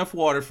have enough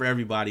water for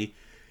everybody.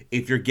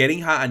 If you're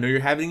getting hot, I know you're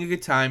having a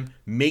good time,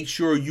 make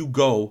sure you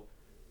go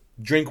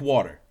drink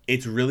water.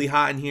 It's really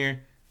hot in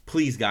here.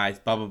 Please, guys,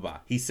 blah, blah, blah.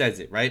 He says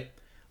it, right?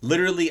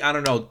 Literally, I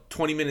don't know,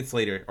 20 minutes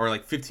later, or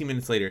like 15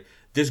 minutes later,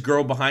 this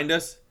girl behind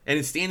us, and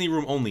it's standing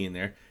room only in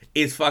there,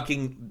 is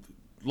fucking,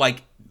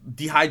 like,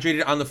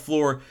 dehydrated on the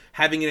floor,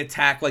 having an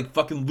attack, like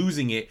fucking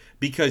losing it,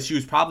 because she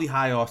was probably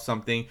high off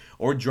something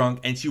or drunk,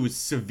 and she was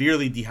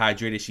severely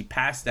dehydrated. She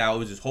passed out. It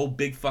was this whole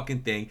big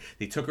fucking thing.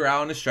 They took her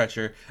out on a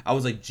stretcher. I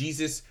was like,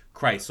 Jesus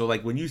Christ. So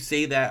like, when you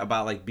say that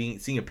about like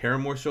seeing a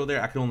Paramore show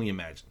there, I can only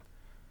imagine.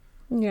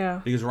 Yeah.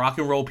 Because rock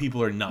and roll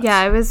people are nuts.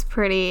 Yeah, it was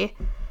pretty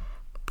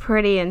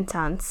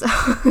intense.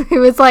 It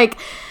was like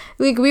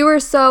we were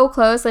so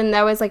close, and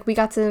that was like, we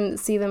got to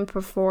see them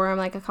perform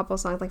like a couple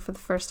songs, like for the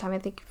first time. I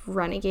think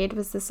Renegade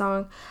was the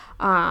song.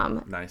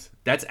 Nice.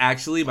 That's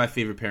actually my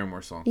favorite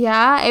Paramore song.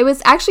 Yeah, it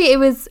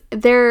was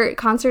their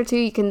concert too.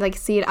 You can like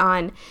see it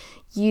on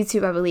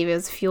YouTube, I believe. It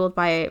was Fueled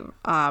by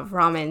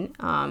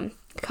Ramen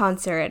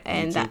concert,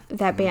 and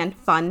that band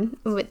Fun.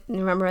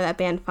 Remember that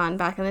band Fun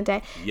back in the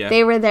day? Yeah.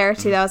 They were there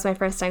too. That was my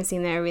first time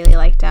seeing them. I really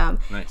liked them.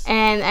 Nice.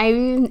 And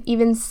I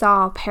even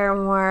saw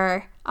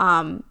Paramore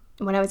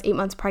when I was 8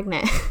 months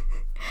pregnant.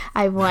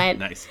 I went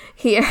nice.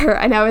 here,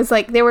 and I was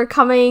like, they were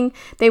coming.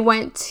 They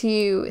went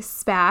to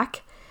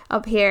SPAC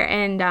up here,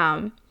 and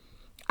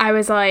I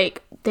was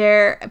like,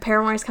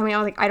 Paramore's coming. I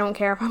was like, I don't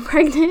care if I'm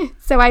pregnant.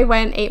 So I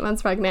went 8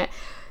 months pregnant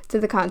to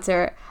the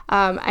concert.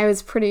 I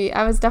was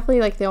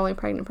definitely like the only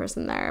pregnant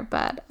person there,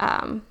 but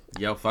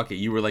yo, fuck it,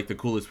 you were like the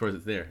coolest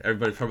person there.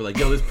 Everybody's probably like,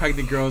 yo, this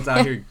pregnant girl's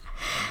out here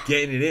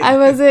getting it in. I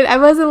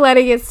wasn't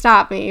letting it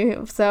stop me.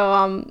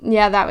 So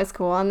yeah, that was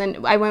cool. And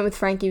then I went with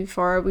Frankie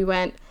before we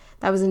went.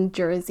 That was in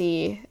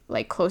Jersey,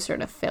 like closer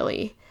to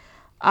Philly,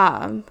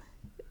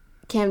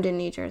 Camden,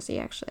 New Jersey,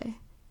 actually.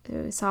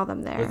 We saw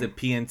them there. Was it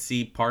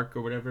PNC Park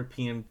or whatever?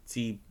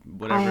 PNC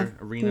whatever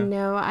arena?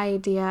 No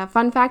idea.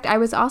 Fun fact, I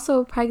was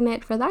also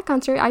pregnant for that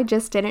concert. I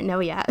just didn't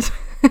know yet.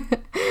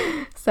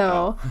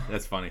 So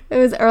that's funny. It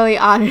was early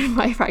on in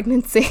my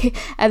pregnancy,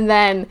 and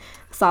then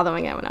saw them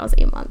again when I was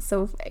 8 months.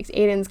 So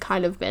Aiden's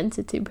kind of been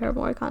to 2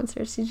 Paramore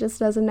concerts. He just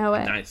doesn't know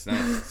it. Nice.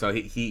 So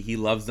he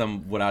loves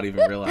them without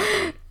even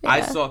realizing it.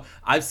 Yeah.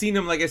 I've seen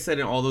them, like I said,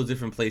 in all those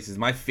different places.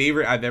 My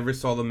favorite I've ever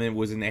saw them in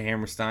was in the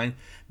Hammerstein,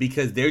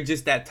 because they're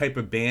just that type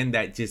of band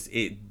that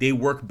they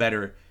work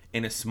better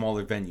in a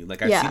smaller venue.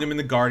 Like, I've seen them in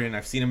the Garden,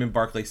 I've seen them in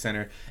Barclays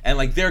Center, and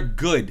like, they're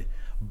good,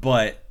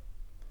 but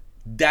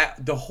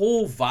that the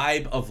whole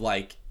vibe of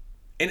like,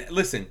 and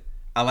listen,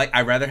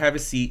 I'd rather have a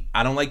seat.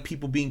 I don't like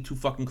people being too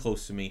fucking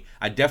close to me.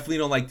 I definitely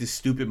don't like this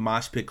stupid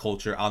mosh pit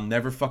culture. I'll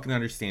never fucking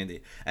understand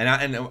it. And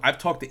I've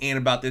talked to Ann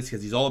about this,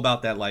 because he's all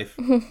about that life.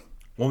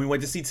 When we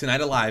went to see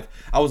Tonight Alive,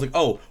 I was like,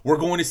 oh, we're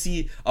going to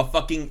see a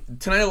fucking...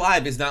 Tonight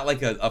Alive is not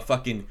like a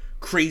fucking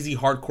crazy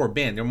hardcore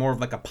band. They're more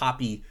of like a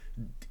poppy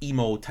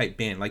emo type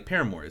band, like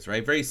Paramore is,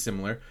 right? Very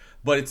similar.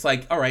 But it's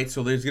like, all right,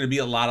 so there's going to be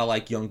a lot of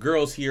like young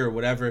girls here or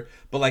whatever.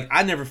 But like,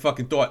 I never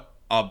fucking thought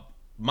a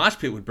mosh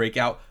pit would break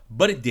out,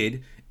 but it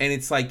did. And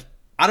it's like,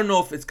 I don't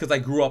know if it's because I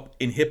grew up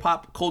in hip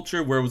hop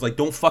culture where it was like,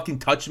 don't fucking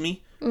touch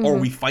me, or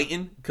we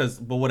fighting,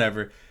 but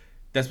whatever.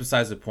 That's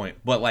besides the point.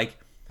 But like,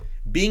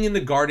 being in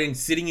the Garden,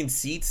 sitting in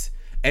seats,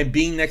 and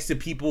being next to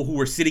people who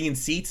were sitting in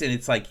seats, and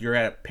it's like you're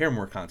at a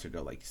Paramore concert,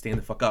 though, like, stand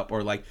the fuck up,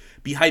 or like,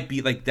 be hype,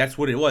 like, that's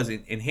what it was.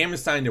 In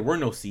Hammerstein, there were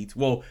no seats.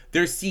 Well,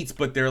 there's seats,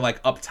 but they're like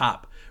up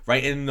top,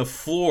 right? And the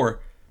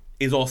floor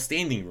is all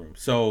standing room.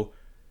 So,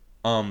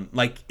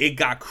 like, it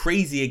got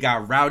crazy, it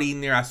got rowdy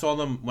in there.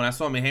 When I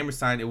saw them in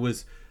Hammerstein, it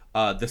was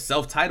the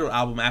self-titled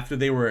album after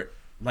they were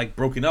like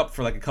broken up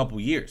for like a couple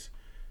years.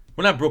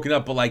 Well, not broken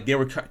up, but like they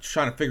were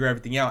trying to figure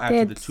everything out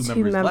after the two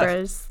members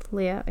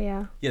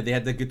left. Yeah, they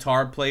had the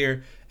guitar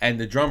player and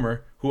the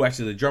drummer, who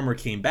actually the drummer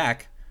came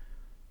back.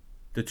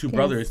 The two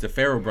brothers, the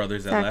Farrow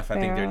brothers that left, I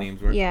think their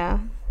names were. Yeah.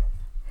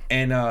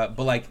 And but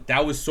like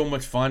that was so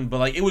much fun. But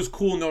like it was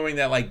cool knowing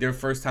that like their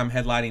first time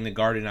headlining the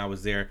Garden, I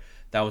was there.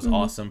 That was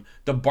awesome.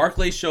 The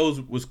Barclay shows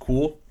was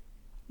cool.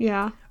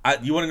 Yeah.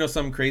 You want to know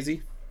something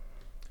crazy?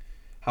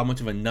 How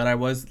much of a nut I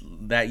was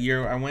that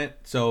year I went.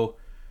 So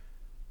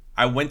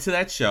I went to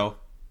that show.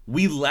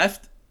 We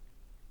left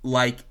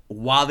like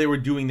while they were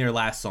doing their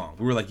last song.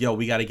 We were like, yo,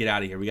 we got to get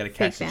out of here. We got to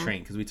catch the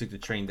train because we took the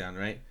train down,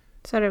 right?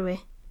 So did we.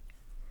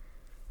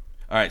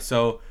 All right,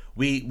 so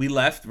we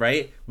left,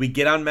 right? We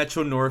get on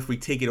Metro North. We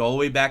take it all the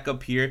way back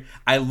up here.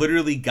 I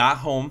literally got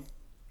home,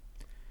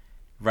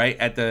 right,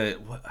 at the...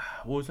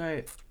 What was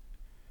I...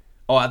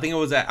 Oh, I think I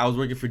was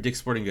working for Dick's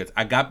Sporting Goods.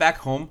 I got back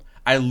home.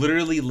 I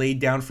literally laid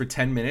down for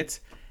 10 minutes,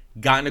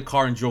 got in a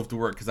car, and drove to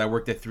work because I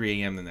worked at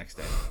 3 a.m. the next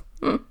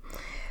day.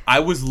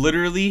 I was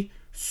literally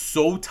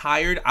so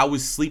tired. I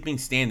was sleeping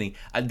standing.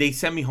 They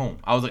sent me home.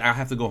 I was like, I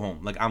have to go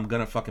home. Like, I'm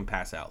going to fucking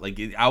pass out. Like,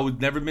 I was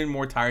never been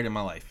more tired in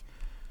my life.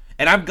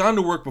 And I've gone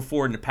to work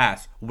before in the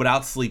past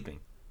without sleeping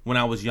when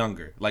I was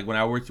younger. Like when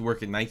I worked to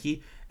work at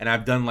Nike, and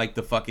I've done like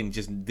the fucking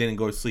just didn't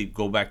go to sleep,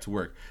 go back to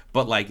work.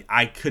 But like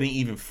I couldn't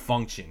even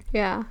function.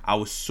 Yeah. I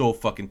was so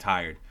fucking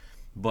tired.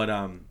 But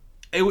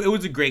it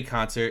was a great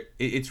concert.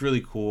 It's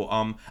really cool.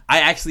 I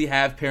actually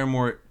have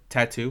Paramore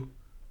tattoo.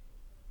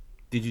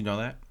 Did you know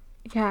that?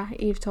 Yeah,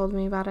 you've told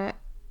me about it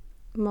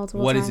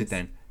multiple times. What is it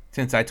then?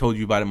 Since I told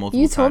you about it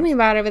multiple times. You told me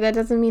about it, but that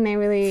doesn't mean I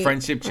really...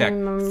 Friendship check.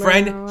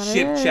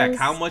 Friendship check.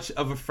 How much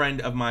of a friend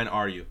of mine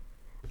are you?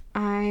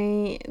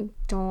 I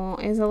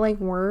don't... Is it like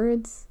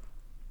words?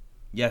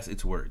 Yes,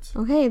 it's words.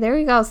 Okay, there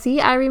we go.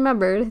 See, I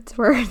remembered. It's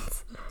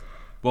words.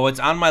 Well, it's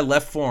on my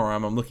left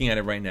forearm. I'm looking at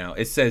it right now.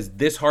 It says,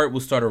 "This heart will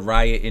start a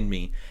riot in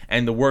me."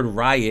 And the word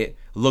riot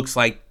looks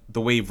like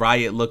the way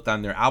Riot looked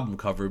on their album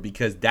cover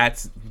because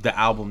that's the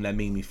album that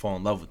made me fall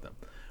in love with them,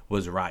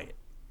 was Riot.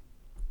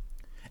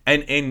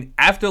 And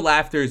After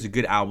Laughter is a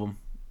good album.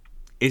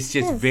 It's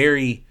just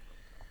very...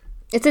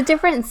 It's a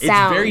different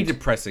sound. It's very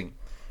depressing.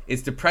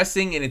 It's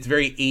depressing and it's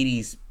very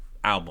 80s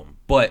album.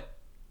 But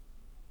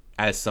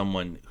as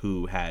someone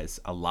who has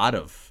a lot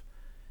of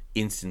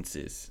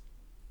instances,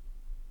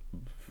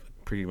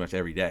 pretty much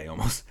every day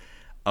almost,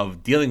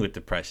 of dealing with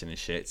depression and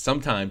shit,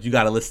 sometimes you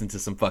got to listen to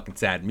some fucking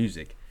sad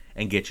music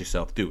and get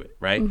yourself through it,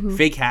 right? Mm-hmm.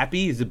 Fake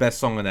Happy is the best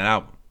song on that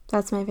album.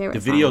 That's my favorite. The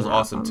video's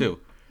awesome too.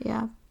 Yeah. You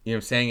know what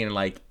I'm saying? And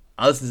like,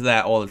 I listen to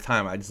that all the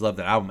time. I just love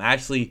that album.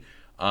 Actually,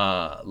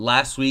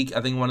 last week,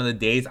 I think one of the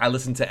days, I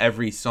listened to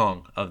every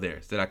song of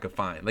theirs that I could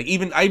find. Like I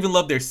even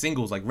love their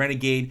singles, like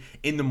Renegade,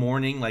 In the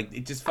Morning. Like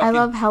it just fucking... I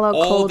love Hello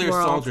all Cold their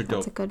World. songs are dope.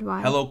 That's a good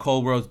one. Hello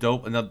Cold World's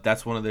dope. And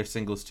that's one of their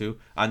singles too.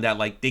 On that,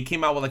 like they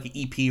came out with like an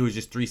EP. It was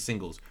just 3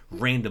 singles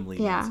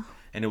randomly. Yeah.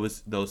 And it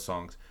was those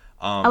songs.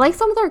 I like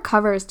some of their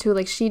covers too.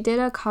 Like she did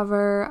a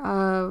cover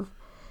of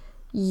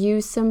 "You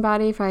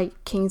Somebody" for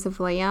like Kings of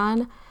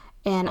Leon,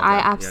 and I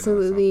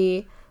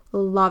absolutely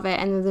love it.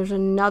 And then there's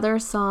another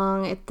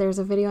song. There's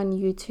a video on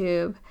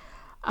YouTube,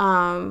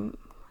 and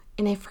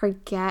I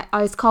forget.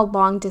 Oh, it's called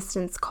 "Long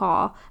Distance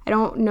Call." I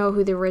don't know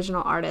who the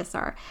original artists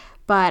are,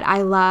 but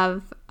I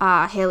love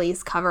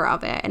Haley's cover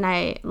of it, and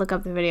I look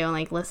up the video and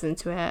like listen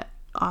to it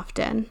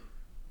often.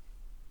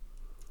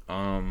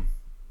 I'm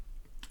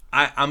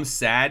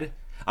sad.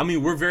 I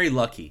mean, we're very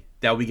lucky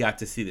that we got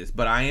to see this,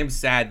 but I am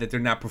sad that they're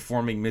not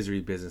performing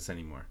Misery Business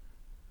anymore.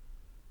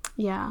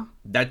 Yeah.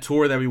 That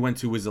tour that we went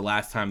to was the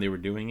last time they were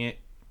doing it,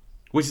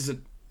 which is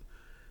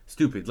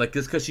stupid. Like,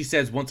 just because she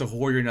says once a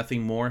whore, you're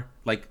nothing more.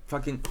 Like,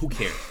 fucking, who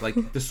cares?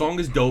 Like, the song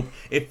is dope.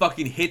 It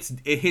fucking hits.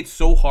 It hits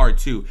so hard,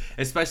 too.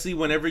 Especially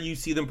whenever you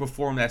see them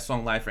perform that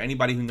song live. For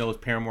anybody who knows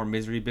Paramore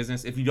Misery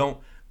Business, if you don't,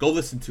 go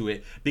listen to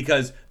it.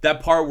 Because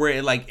that part where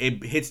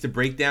it hits the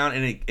breakdown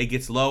and it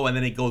gets low and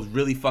then it goes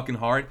really fucking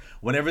hard.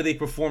 Whenever they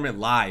perform it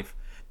live,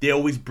 they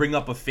always bring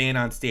up a fan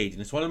on stage.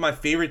 And it's one of my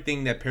favorite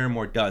things that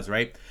Paramore does,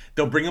 right?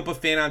 They'll bring up a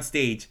fan on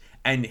stage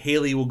and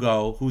Haley will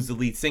go, who's the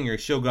lead singer,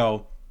 she'll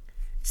go,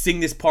 sing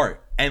this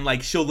part. And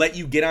like she'll let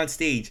you get on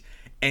stage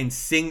and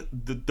sing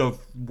the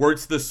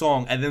words to the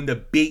song, and then the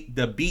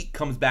beat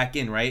comes back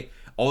in, right?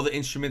 All the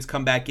instruments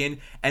come back in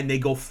and they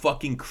go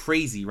fucking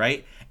crazy,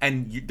 right?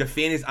 And the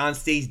fan is on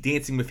stage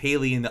dancing with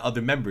Haley and the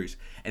other members.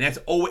 And that's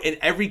in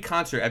every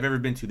concert I've ever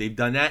been to, they've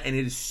done that, and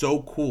it is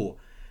so cool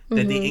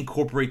that they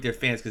incorporate their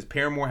fans, because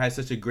Paramore has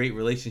such a great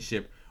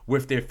relationship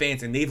with their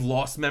fans, and they've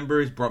lost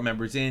members, brought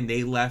members in,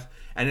 they left,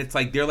 and it's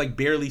like they're like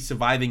barely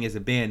surviving as a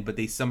band, but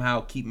they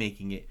somehow keep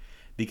making it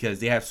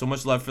because they have so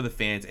much love for the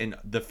fans, and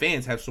the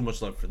fans have so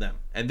much love for them,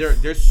 and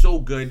they're so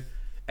good,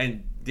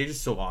 and they're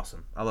just so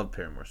awesome. I love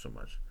Paramore so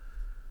much.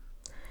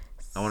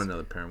 I want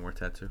another Paramore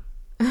tattoo.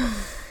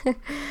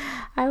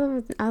 I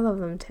love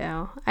them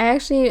too.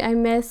 I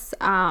miss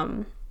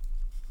the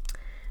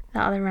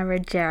other member,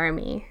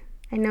 Jeremy.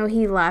 I know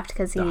he left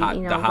because he the hot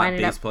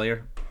bass up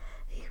player.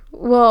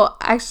 Well,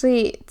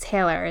 actually,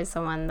 Taylor is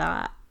the one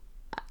that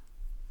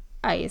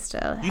I used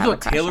to have a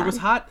crush Taylor on. was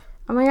hot?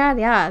 Oh my god,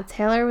 yeah.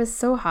 Taylor was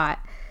so hot.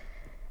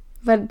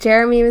 But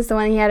Jeremy was the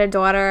one, he had a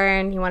daughter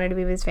and he wanted to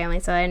be with his family,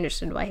 so I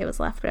understood why he was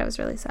left, but I was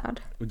really sad.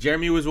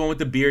 Jeremy was one with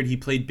the beard. He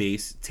played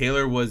bass.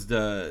 Taylor was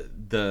the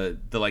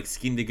like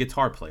the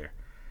guitar player.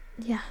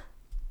 Yeah.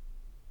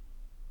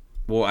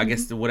 Well, I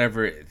guess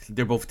whatever.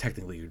 They're both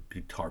technically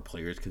guitar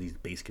players because he's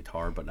bass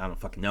guitar, but I don't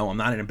fucking know. I'm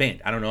not in a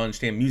band. I don't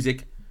understand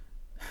music.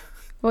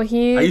 Well,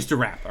 I used to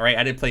rap. All right,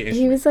 I didn't play instruments.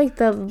 He was like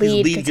the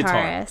lead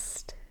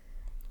guitarist.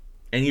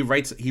 And he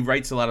writes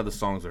a lot of the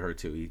songs with her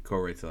too. He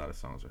co-writes a lot of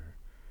songs with her.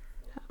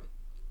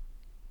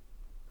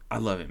 I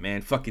love it,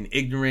 man. Fucking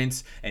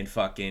Ignorance and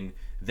fucking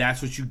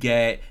That's What You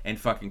Get and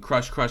fucking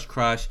Crush, Crush,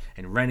 Crush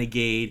and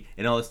Renegade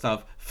and all this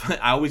stuff.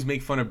 I always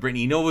make fun of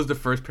Britney. You know what was the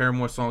first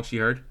Paramore song she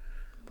heard?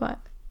 What?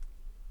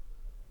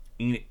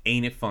 Ain't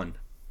It Fun?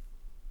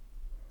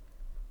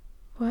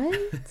 What?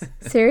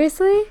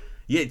 Seriously?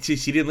 Yeah, she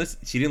didn't listen.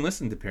 She didn't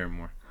listen to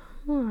Paramore.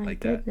 Oh my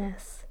like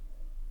goodness. That.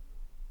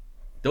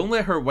 Don't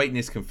let her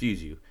whiteness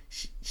confuse you.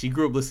 She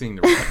grew up listening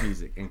to rap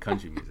music and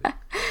country music.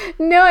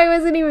 No, I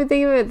wasn't even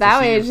thinking of it that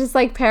way. It's just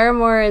like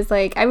Paramore is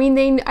like, I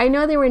mean, I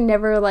know they were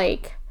never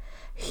like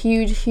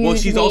huge. Well,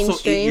 she's also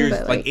 8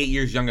 years, like 8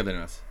 years younger than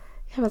us.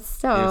 Yeah, but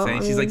still, you know what I'm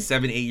saying? She's like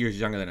 7, 8 years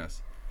younger than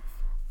us.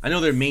 I know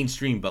they're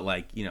mainstream, but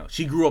like, you know,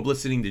 she grew up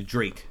listening to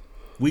Drake.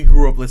 We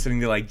grew up listening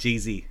to like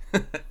Jay-Z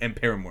and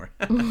Paramore.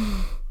 I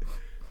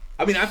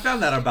mean, I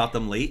found that about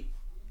them late.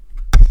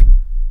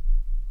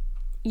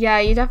 Yeah,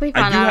 you definitely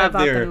found out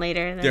about them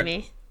later than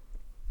me.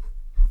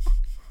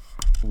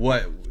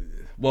 What?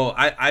 Well,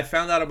 I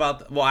found out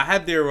about. Well, I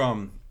had their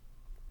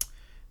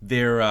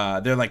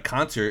like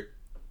concert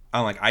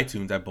on like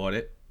iTunes. I bought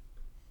it.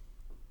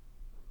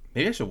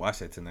 Maybe I should watch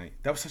that tonight.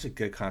 That was such a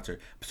good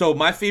concert. So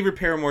my favorite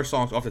Paramore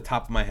songs off the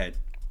top of my head: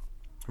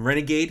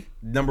 Renegade,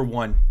 number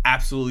 1,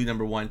 absolutely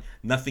number 1,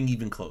 nothing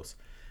even close.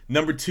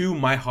 Number 2,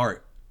 My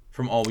Heart,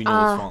 from All We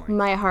Know Is Falling.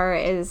 My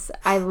Heart is.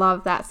 I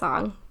love that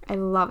song. I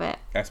love it.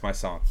 That's my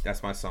song.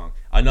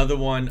 Another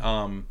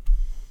one,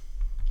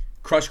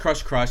 Crush,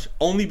 Crush, Crush,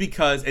 only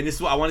because, and this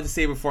is what I wanted to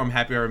say before, I'm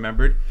happy I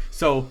remembered.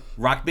 So,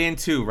 Rock Band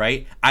 2,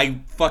 right? I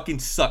fucking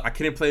suck. I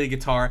couldn't play the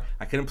guitar.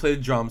 I couldn't play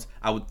the drums.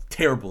 I was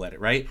terrible at it,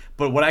 right?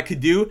 But what I could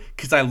do,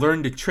 because I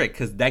learned the trick,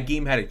 because that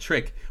game had a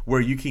trick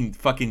where you can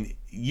fucking,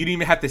 you didn't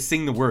even have to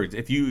sing the words.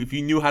 If you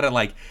knew how to,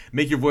 like,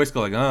 make your voice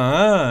go like,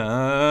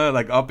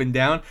 like up and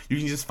down, you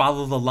can just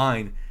follow the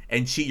line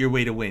and cheat your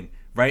way to win,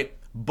 right?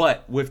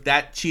 But with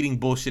that cheating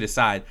bullshit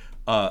aside,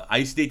 I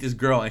used to date this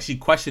girl and she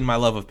questioned my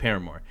love of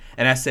Paramore.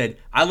 And I said,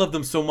 I love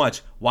them so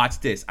much. Watch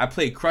this. I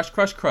played Crush,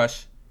 Crush,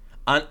 Crush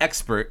on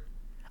Expert.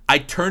 I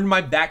turned my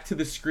back to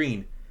the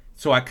screen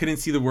so I couldn't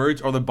see the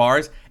words or the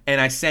bars.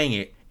 And I sang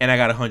it and I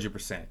got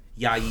 100%.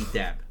 Ya yeet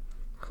dab.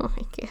 Oh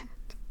my god.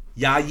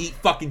 Ya yeet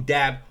fucking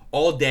dab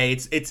all day.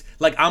 It's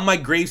like on my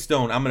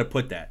gravestone, I'm going to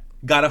put that.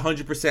 Got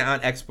 100%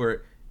 on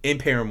Expert in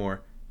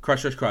Paramore.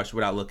 Crush, Crush, Crush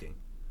without looking.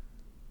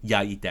 Ya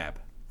yeet dab.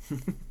 Oh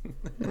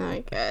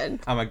my god.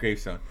 On my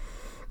gravestone.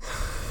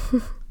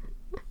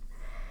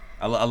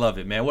 I love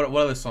it, man. What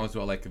other songs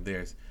do I like of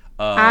theirs?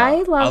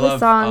 I love the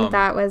song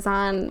that was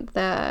on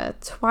the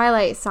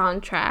Twilight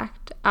soundtrack.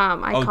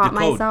 Caught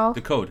Myself.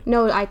 Decode.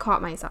 No, I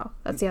Caught Myself.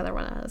 That's the other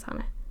one that was on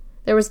it.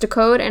 There was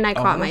Decode and I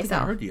Caught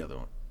Myself. I heard the other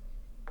one.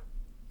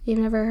 You've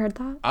never heard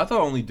that? I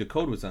thought only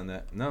Decode was on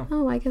that. No.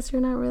 Oh, I guess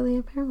you're not really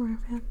a Paramore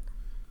fan.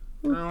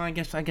 Oh, I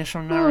guess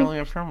I'm not really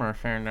a Paramore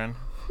fan then.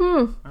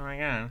 Oh my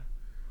god.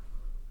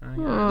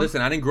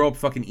 Listen, I didn't grow up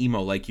fucking emo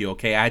like you,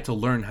 okay? I had to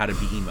learn how to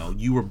be emo.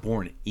 You were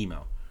born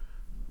emo.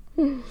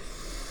 You know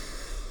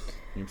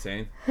what I'm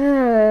saying?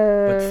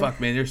 But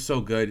fuck, man, they're so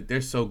good. They're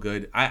so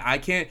good. I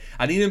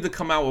need them to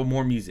come out with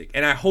more music.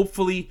 And I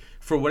hopefully,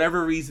 for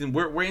whatever reason,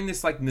 we're in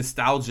this like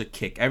nostalgia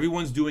kick.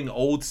 Everyone's doing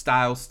old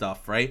style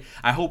stuff, right?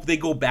 I hope they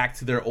go back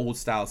to their old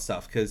style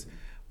stuff. Because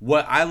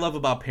what I love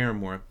about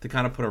Paramore, to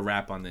kind of put a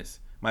wrap on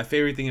this, my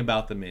favorite thing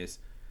about them is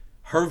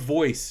her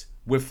voice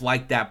with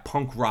like that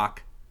punk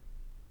rock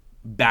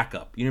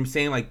backup. You know what I'm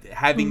saying? Like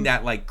having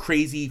that like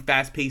crazy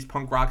fast-paced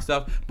punk rock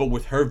stuff, but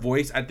with her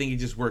voice, I think it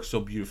just works so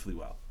beautifully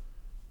well.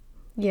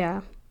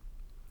 Yeah.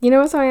 You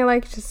know what song I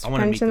like? Just I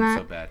want to meet them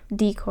so bad.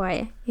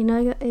 Decoy. You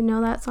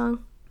know that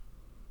song?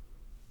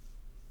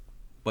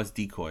 What's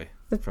Decoy?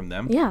 From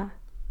them? Yeah.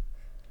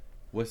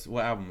 What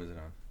album is it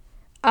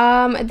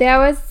on? That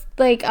was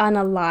like on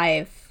a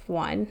live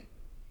one.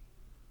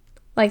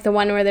 Like the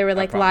one where they were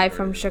like live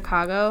from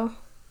Chicago.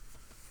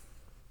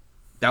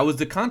 That was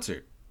the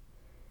concert.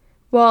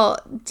 Well,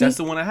 that's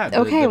the one I had.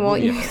 Okay, well,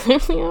 you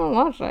don't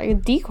watch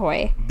it.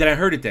 Decoy. Then I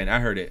heard it. I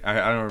heard it.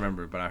 I don't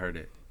remember, but I heard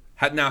it.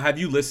 Now, have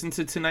you listened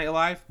to Tonight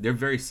Alive? They're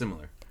very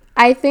similar.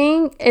 I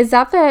think, is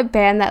that the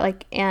band that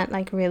like Ant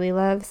like really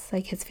loves,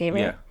 like his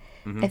favorite? Yeah.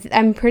 Mm-hmm.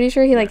 I'm pretty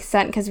sure he like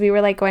sent, because we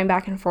were like going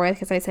back and forth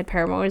because I said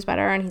Paramore was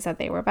better and he said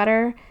they were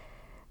better.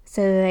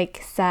 So they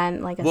like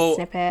sent like a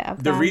snippet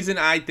of the reason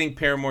I think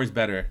Paramore is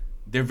better,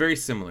 they're very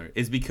similar,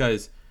 is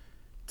because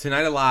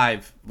Tonight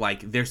Alive,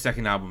 like their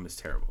second album is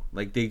terrible.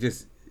 Like they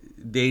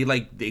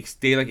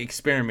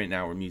experiment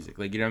now with music.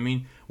 Like, you know what I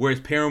mean? Whereas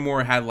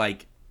Paramore had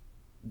like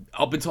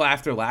up until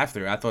After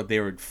Laughter, I thought they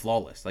were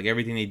flawless. Like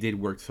everything they did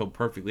worked so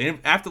perfectly. And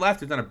After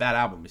Laughter's not a bad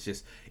album. It's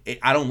just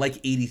I don't like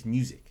 80s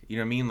music. You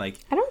know what I mean? Like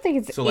I don't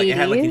think it's so like 80s. it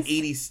had like an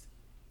 80s.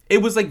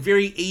 It was like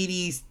very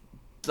 80s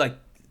like.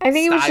 I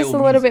think it was just a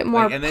little bit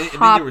more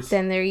pop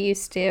than they're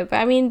used to. But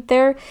I mean,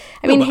 Haley.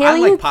 I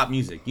like pop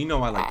music. You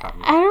know, I like pop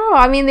music. I don't know.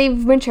 I mean,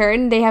 they've matured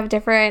and they have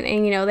different,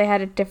 and they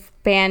had a different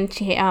band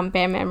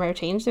member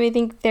change. So I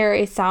think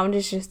their sound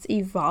is just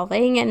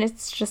evolving, and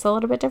it's just a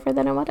little bit different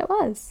than what it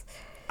was.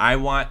 I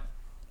want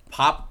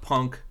pop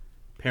punk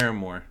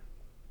Paramore.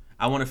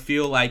 I want to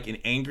feel like an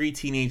angry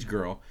teenage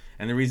girl,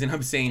 and the reason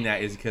I'm saying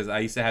that is because I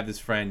used to have this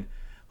friend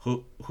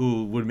who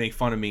would make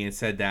fun of me and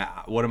said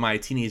that, "What am I, a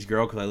teenage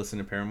girl? Because I listen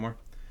to Paramore."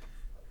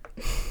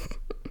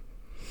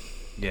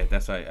 Yeah,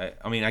 that's why.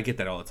 I get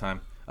that all the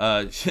time.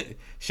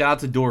 Shout out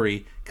to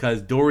Dory,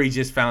 because Dory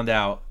just found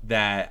out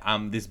that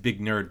I'm this big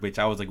nerd, which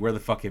I was like, where the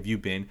fuck have you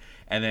been?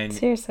 And then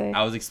seriously,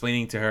 I was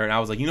explaining to her, and I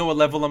was like, you know what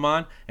level I'm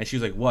on? And she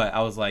was like, what?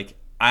 I was like,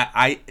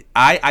 I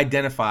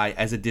identify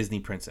as a Disney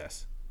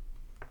princess.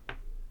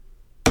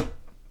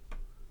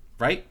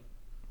 Right?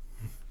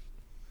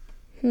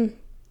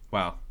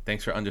 Wow,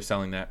 thanks for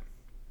underselling that.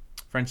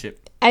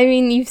 Friendship. I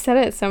mean, you've said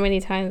it so many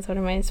times. What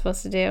am I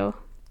supposed to do?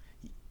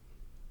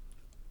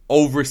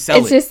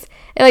 Oversell it's just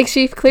like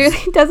she clearly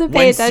doesn't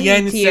pay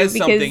attention to you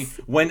because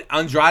when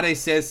Andrade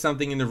says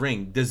something in the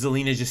ring, does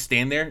Zelina just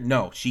stand there?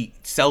 No, she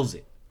sells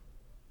it.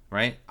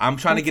 Right? I'm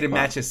trying to get a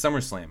match at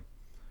SummerSlam.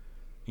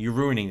 You're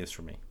ruining this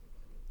for me.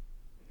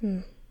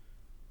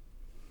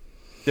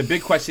 The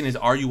big question is,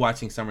 are you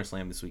watching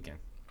SummerSlam this weekend?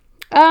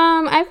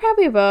 I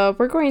probably will.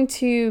 We're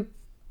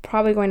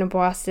probably going to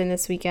Boston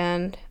this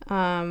weekend.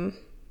 I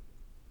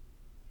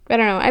don't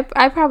know.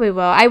 I probably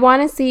will. I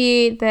want to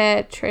see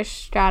the Trish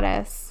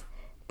Stratus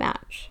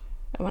match.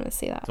 I want to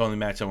see that. It's the only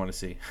match I want to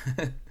see.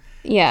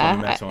 Yeah. The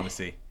only match I want to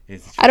see.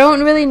 I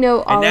don't really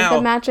know all of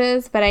the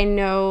matches, but I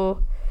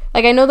know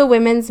the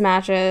women's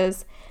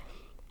matches,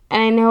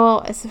 and I know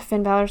is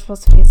Finn Balor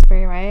supposed to face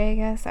Bray Wyatt, I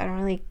guess. I don't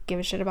really give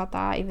a shit about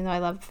that, even though I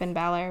love Finn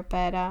Balor,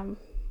 but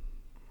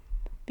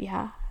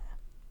yeah.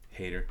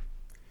 Hater.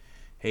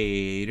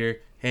 Hey.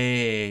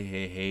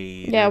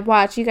 Yeah,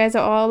 watch. You guys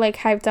are all like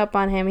hyped up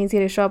on him. He's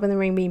gonna show up in the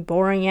ring being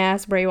boring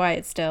ass Bray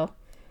Wyatt still.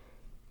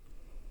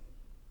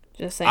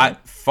 Just saying.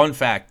 Fun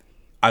fact: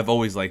 I've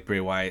always liked Bray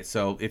Wyatt.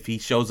 So if he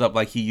shows up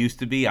like he used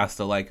to be, I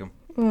still like him.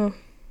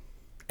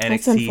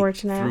 That's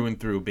unfortunate. Through and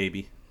through,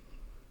 baby.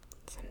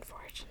 It's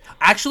unfortunate.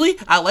 Actually,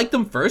 I liked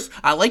him first.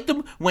 I liked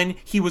him when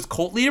he was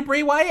cult leader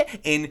Bray Wyatt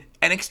in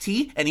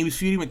NXT and he was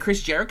feuding with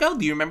Chris Jericho.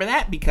 Do you remember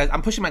that? Because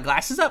I'm pushing my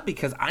glasses up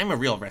because I'm a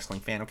real wrestling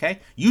fan, okay?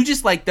 You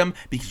just like them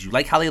because you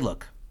like how they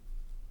look.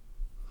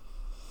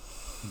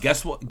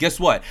 Guess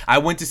what? I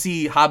went to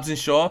see Hobbs and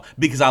Shaw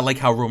because I like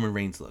how Roman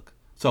Reigns look.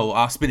 So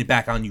I'll spin it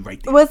back on you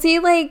right there. Was he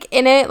like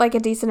in it like a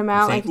decent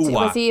amount? Like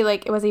was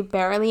he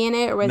barely in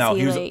it, or was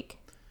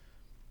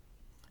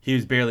he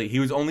was barely. He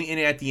was only in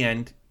it at the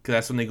end because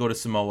that's when they go to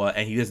Samoa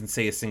and he doesn't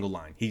say a single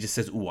line. He just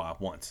says "ooh-ah"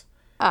 once.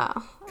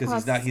 Oh,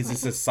 because he's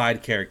just a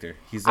side character.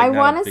 He's like, I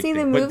want to see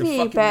the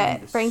movie,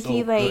 but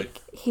Frankie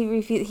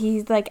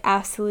he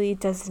absolutely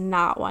does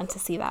not want to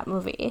see that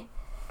movie.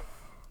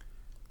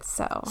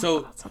 So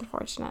that's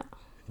unfortunate.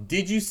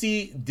 Did you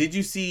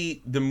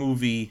see the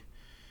movie?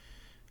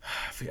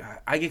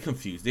 I get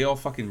confused. They all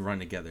fucking run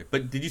together.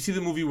 But did you see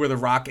the movie where The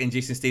Rock and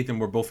Jason Statham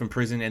were both in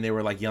prison and they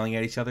were like yelling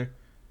at each other?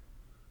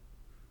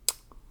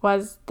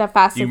 Was the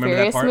Fast and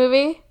Furious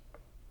movie?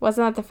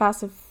 Wasn't that the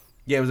Fast and...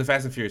 Yeah, it was a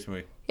Fast and Furious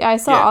movie. Yeah, I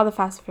saw all the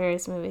Fast and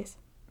Furious movies.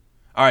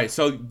 All right,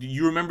 so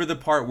you remember the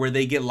part where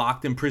they get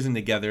locked in prison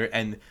together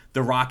and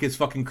The Rock is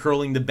fucking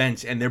curling the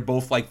bench and they're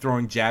both like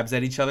throwing jabs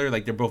at each other,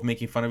 like they're both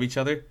making fun of each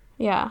other?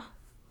 Yeah.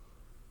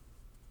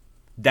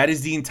 That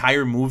is the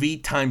entire movie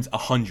times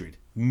 100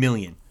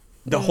 million.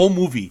 The whole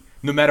movie,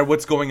 no matter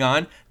what's going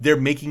on, they're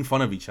making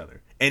fun of each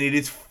other. And it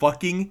is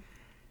fucking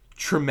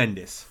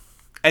tremendous.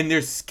 And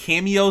there's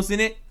cameos in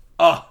it,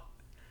 that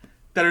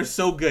are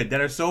so good, that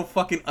are so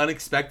fucking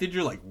unexpected.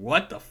 You're like,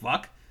 what the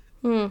fuck?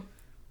 We'll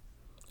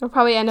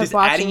probably end up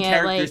watching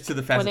it like to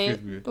the Fast and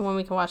Furious movie. When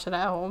we can watch it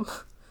at home.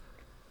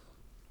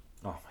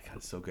 Oh my god,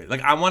 it's so good.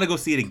 Like, I want to go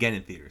see it again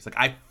in theaters. Like,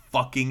 I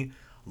fucking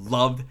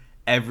loved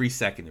every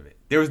second of it.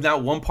 There was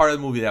not one part of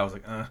the movie that I was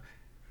like,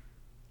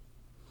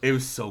 It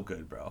was so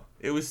good, bro.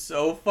 It was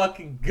so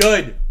fucking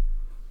good.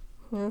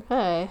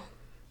 Okay.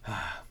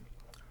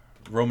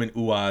 Roman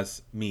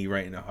oohs me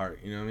right in the heart.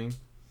 You know what I mean?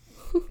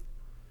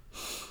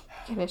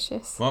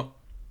 Delicious. Well,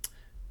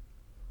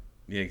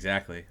 yeah,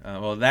 exactly.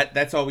 Well,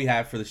 that's all we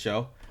have for the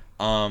show.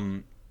 We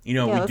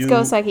let's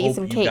go so I can eat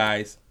some cake.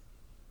 Guys.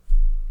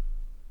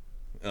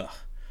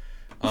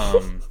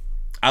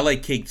 I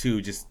like cake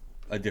too, just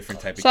a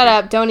different type of cake. Shut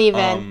up! Don't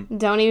even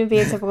be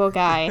a typical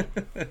guy.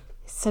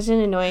 Such an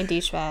annoying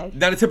douchebag.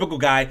 Not a typical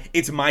guy.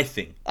 It's my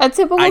thing. A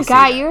typical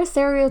guy. You're a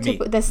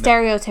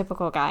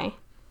stereotypical guy.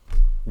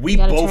 We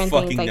both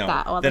fucking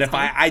know that if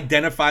I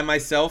identify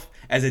myself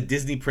as a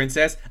Disney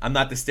princess, I'm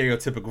not the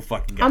stereotypical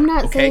fucking guy. I'm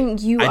not saying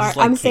you are.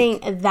 I'm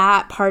saying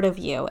that part of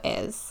you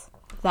is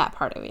that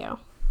part of you.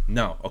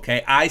 No,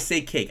 okay? I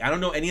say cake. I don't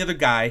know any other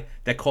guy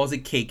that calls it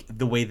cake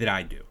the way that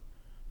I do.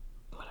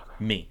 Whatever.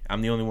 Me.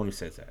 I'm the only one who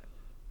says that.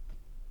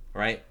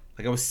 Right?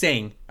 Like I was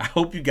saying, I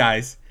hope you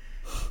guys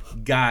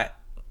got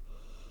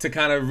to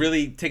kind of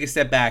really take a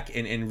step back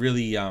and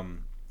really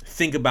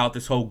think about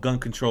this whole gun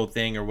control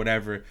thing or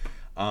whatever.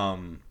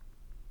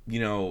 You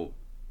know,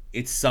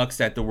 it sucks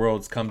that the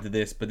world's come to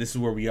this, but this is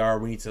where we are.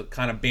 We need to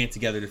kind of band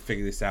together to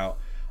figure this out.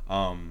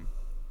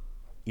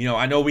 You know,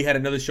 I know we had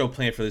another show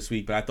planned for this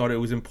week, but I thought it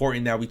was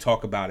important that we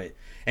talk about it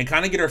and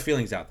kind of get our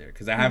feelings out there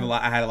because I had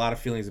a lot of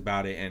feelings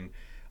about it, and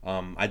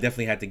I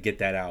definitely had to get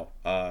that out.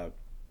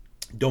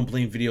 Don't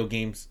blame video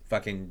games.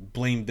 Fucking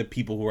blame the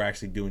people who are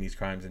actually doing these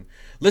crimes, and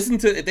listen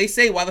to if they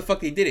say why the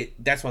fuck they did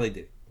it. That's why they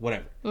did it.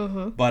 Whatever.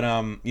 But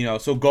you know,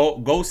 so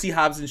go see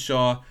Hobbs and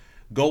Shaw.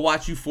 Go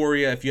watch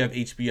Euphoria if you have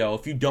HBO.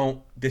 If you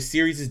don't, the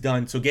series is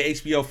done. So get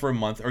HBO for a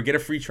month or get a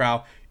free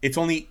trial. It's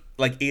only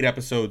like 8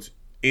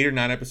 or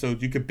 9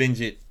 episodes. You could binge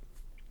it.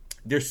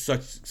 There's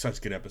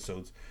such good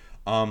episodes.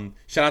 Shout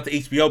out to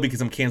HBO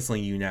because I'm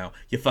canceling you now.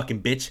 You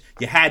fucking bitch.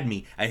 You had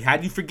me. I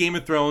had you for Game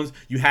of Thrones.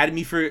 You had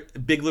me for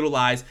Big Little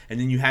Lies. And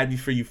then you had me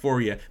for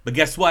Euphoria. But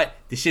guess what?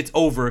 The shit's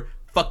over.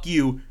 Fuck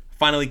you.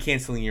 Finally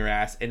canceling your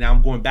ass. And now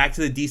I'm going back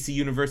to the DC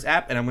Universe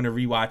app and I'm going to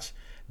rewatch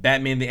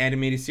Batman the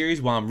Animated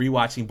Series while I'm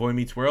rewatching Boy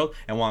Meets World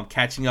and while I'm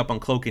catching up on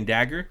Cloak and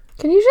Dagger.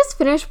 Can you just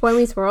finish Boy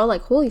Meets World?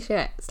 Like, holy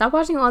shit. Stop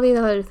watching all these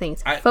other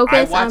things.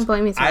 Focus on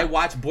Boy Meets World. I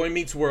watch Boy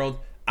Meets World.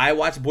 I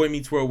watch Boy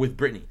Meets World with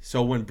Brittany.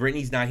 So when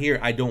Brittany's not here,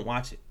 I don't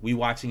watch it. We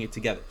watching it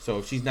together. So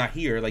if she's not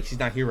here, like she's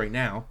not here right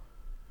now.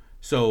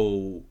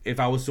 So if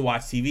I was to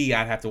watch TV,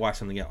 I'd have to watch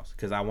something else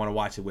because I want to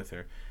watch it with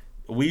her.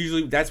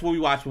 That's what we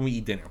watch when we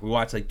eat dinner. We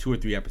watch like 2 or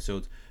 3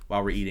 episodes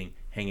while we're eating,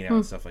 hanging out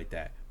and stuff like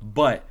that.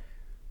 But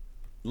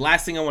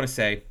last thing I want to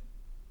say,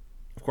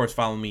 of course,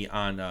 follow me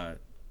on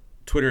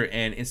Twitter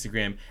and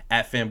Instagram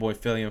at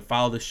FanboyPhillium.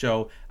 Follow the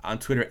show on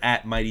Twitter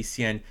at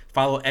MightyCien.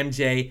 Follow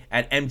MJ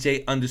at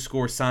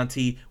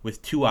MJ_Santi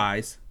with 2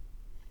 eyes.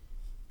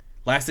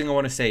 Last thing I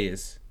want to say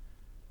is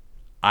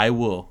I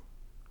will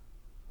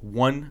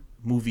 1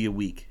 movie a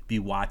week be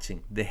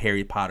watching the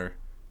Harry Potter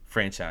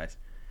franchise.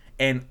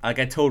 And like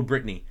I told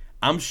Brittany,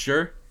 I'm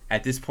sure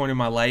at this point in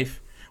my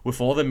life,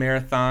 with all the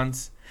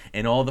marathons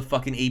and all the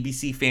fucking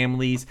ABC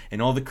families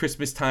and all the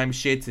Christmas time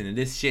shits and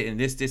this shit and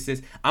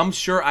this, I'm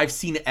sure I've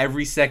seen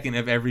every second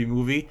of every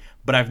movie,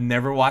 but I've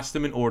never watched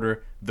them in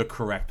order the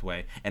correct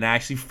way. And I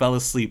actually fell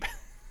asleep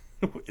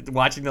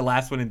watching the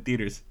last one in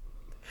theaters.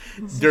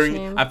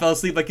 I fell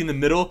asleep like in the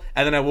middle,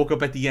 and then I woke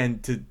up at the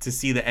end to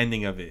see the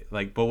ending of it.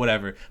 Like, but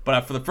whatever.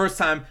 But for the first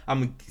time,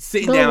 I'm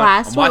sitting down. The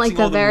last I'm one, watching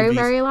like the very, movies.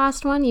 very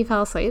last one, you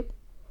fell asleep?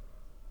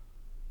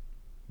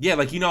 Yeah,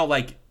 like, you know,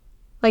 like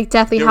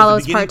Deathly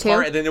Hallows Part 2?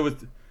 And then there was...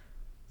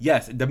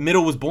 Yes, the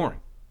middle was boring.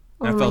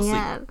 I fell asleep.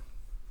 God.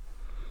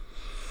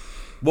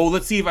 Well,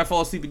 let's see if I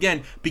fall asleep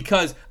again,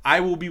 because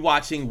I will be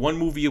watching 1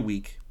 movie a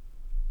week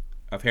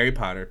of Harry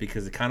Potter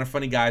because the Kind of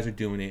Funny guys are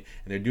doing it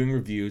and they're doing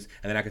reviews,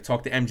 and then I could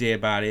talk to MJ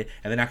about it,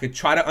 and then I could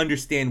try to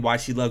understand why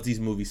she loves these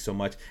movies so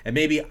much. And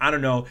maybe, I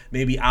don't know,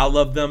 maybe I'll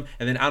love them,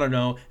 and then I don't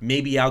know,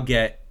 maybe I'll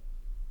get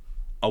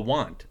a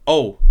wand.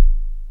 Oh,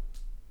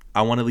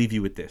 I want to leave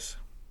you with this.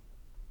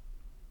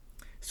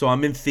 So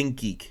I'm in Think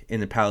Geek in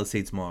the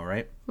Palisades Mall,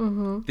 right?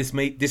 Mm-hmm.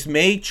 This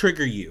may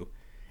trigger you,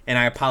 and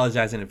I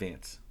apologize in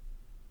advance.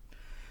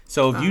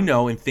 So if you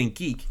know, in Think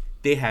Geek,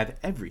 they have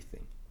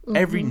everything. Mm-hmm.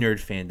 Every nerd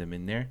fandom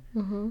in there,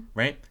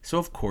 right? So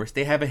of course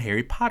they have a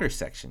Harry Potter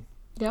section.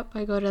 Yep,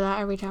 I go to that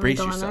every time Brace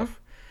I go yourself. on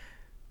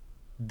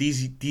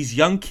there. These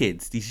young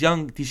kids, these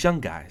young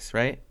guys,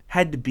 right?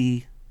 Had to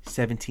be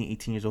 17,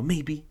 18 years old,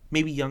 maybe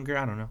younger,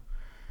 I don't know.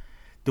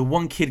 The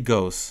one kid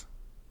goes,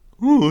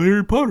 "Oh,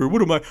 Harry Potter,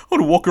 what am I? I'm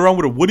gonna walk around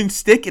with a wooden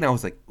stick," and I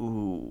was like,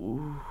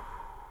 "Ooh."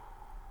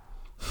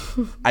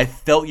 I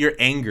felt your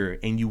anger,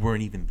 and you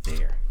weren't even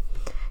there.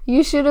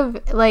 You should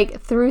have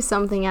threw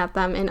something at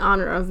them in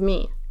honor of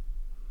me.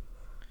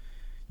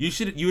 You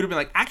would have been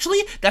like, "Actually,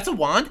 that's a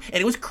wand,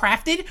 and it was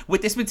crafted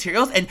with this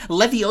materials and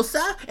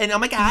Leviosa, and oh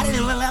my god,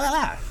 and la la la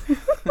la."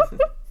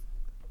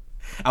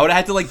 I would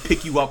have had to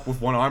pick you up with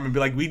one arm and be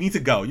like, "We need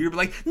to go." You'd be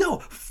like, "No,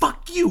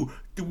 fuck you,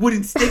 the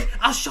wooden stick.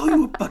 I'll show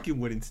you a fucking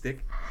wooden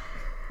stick."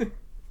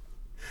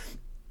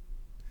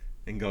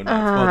 And go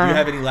nuts. Well, do you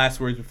have any last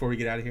words before we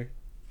get out of here?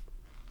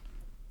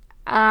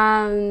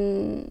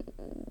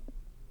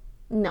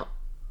 No.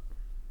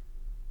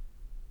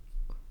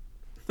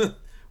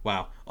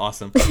 Wow,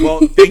 awesome. Well,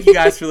 thank you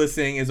guys for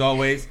listening. As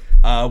always,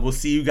 we'll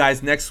see you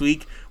guys next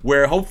week,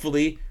 where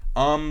hopefully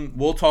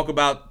we'll talk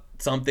about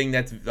something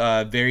that's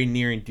very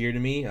near and dear to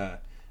me, a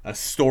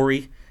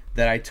story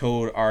that I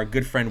told our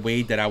good friend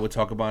Wade that I would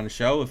talk about on the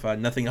show if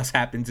nothing else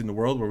happens in the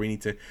world where we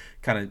need to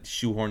kind of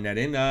shoehorn that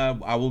in.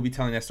 I will be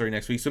telling that story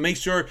next week. So make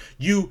sure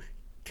you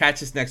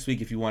catch us next week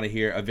if you want to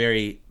hear a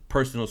very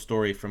personal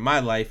story from my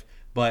life.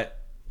 But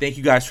thank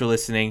you guys for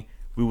listening.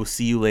 We will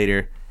see you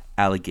later,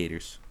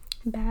 alligators.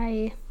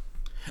 Bye.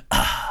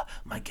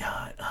 My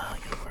God.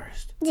 You're the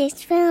worst.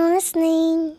 Thanks for listening.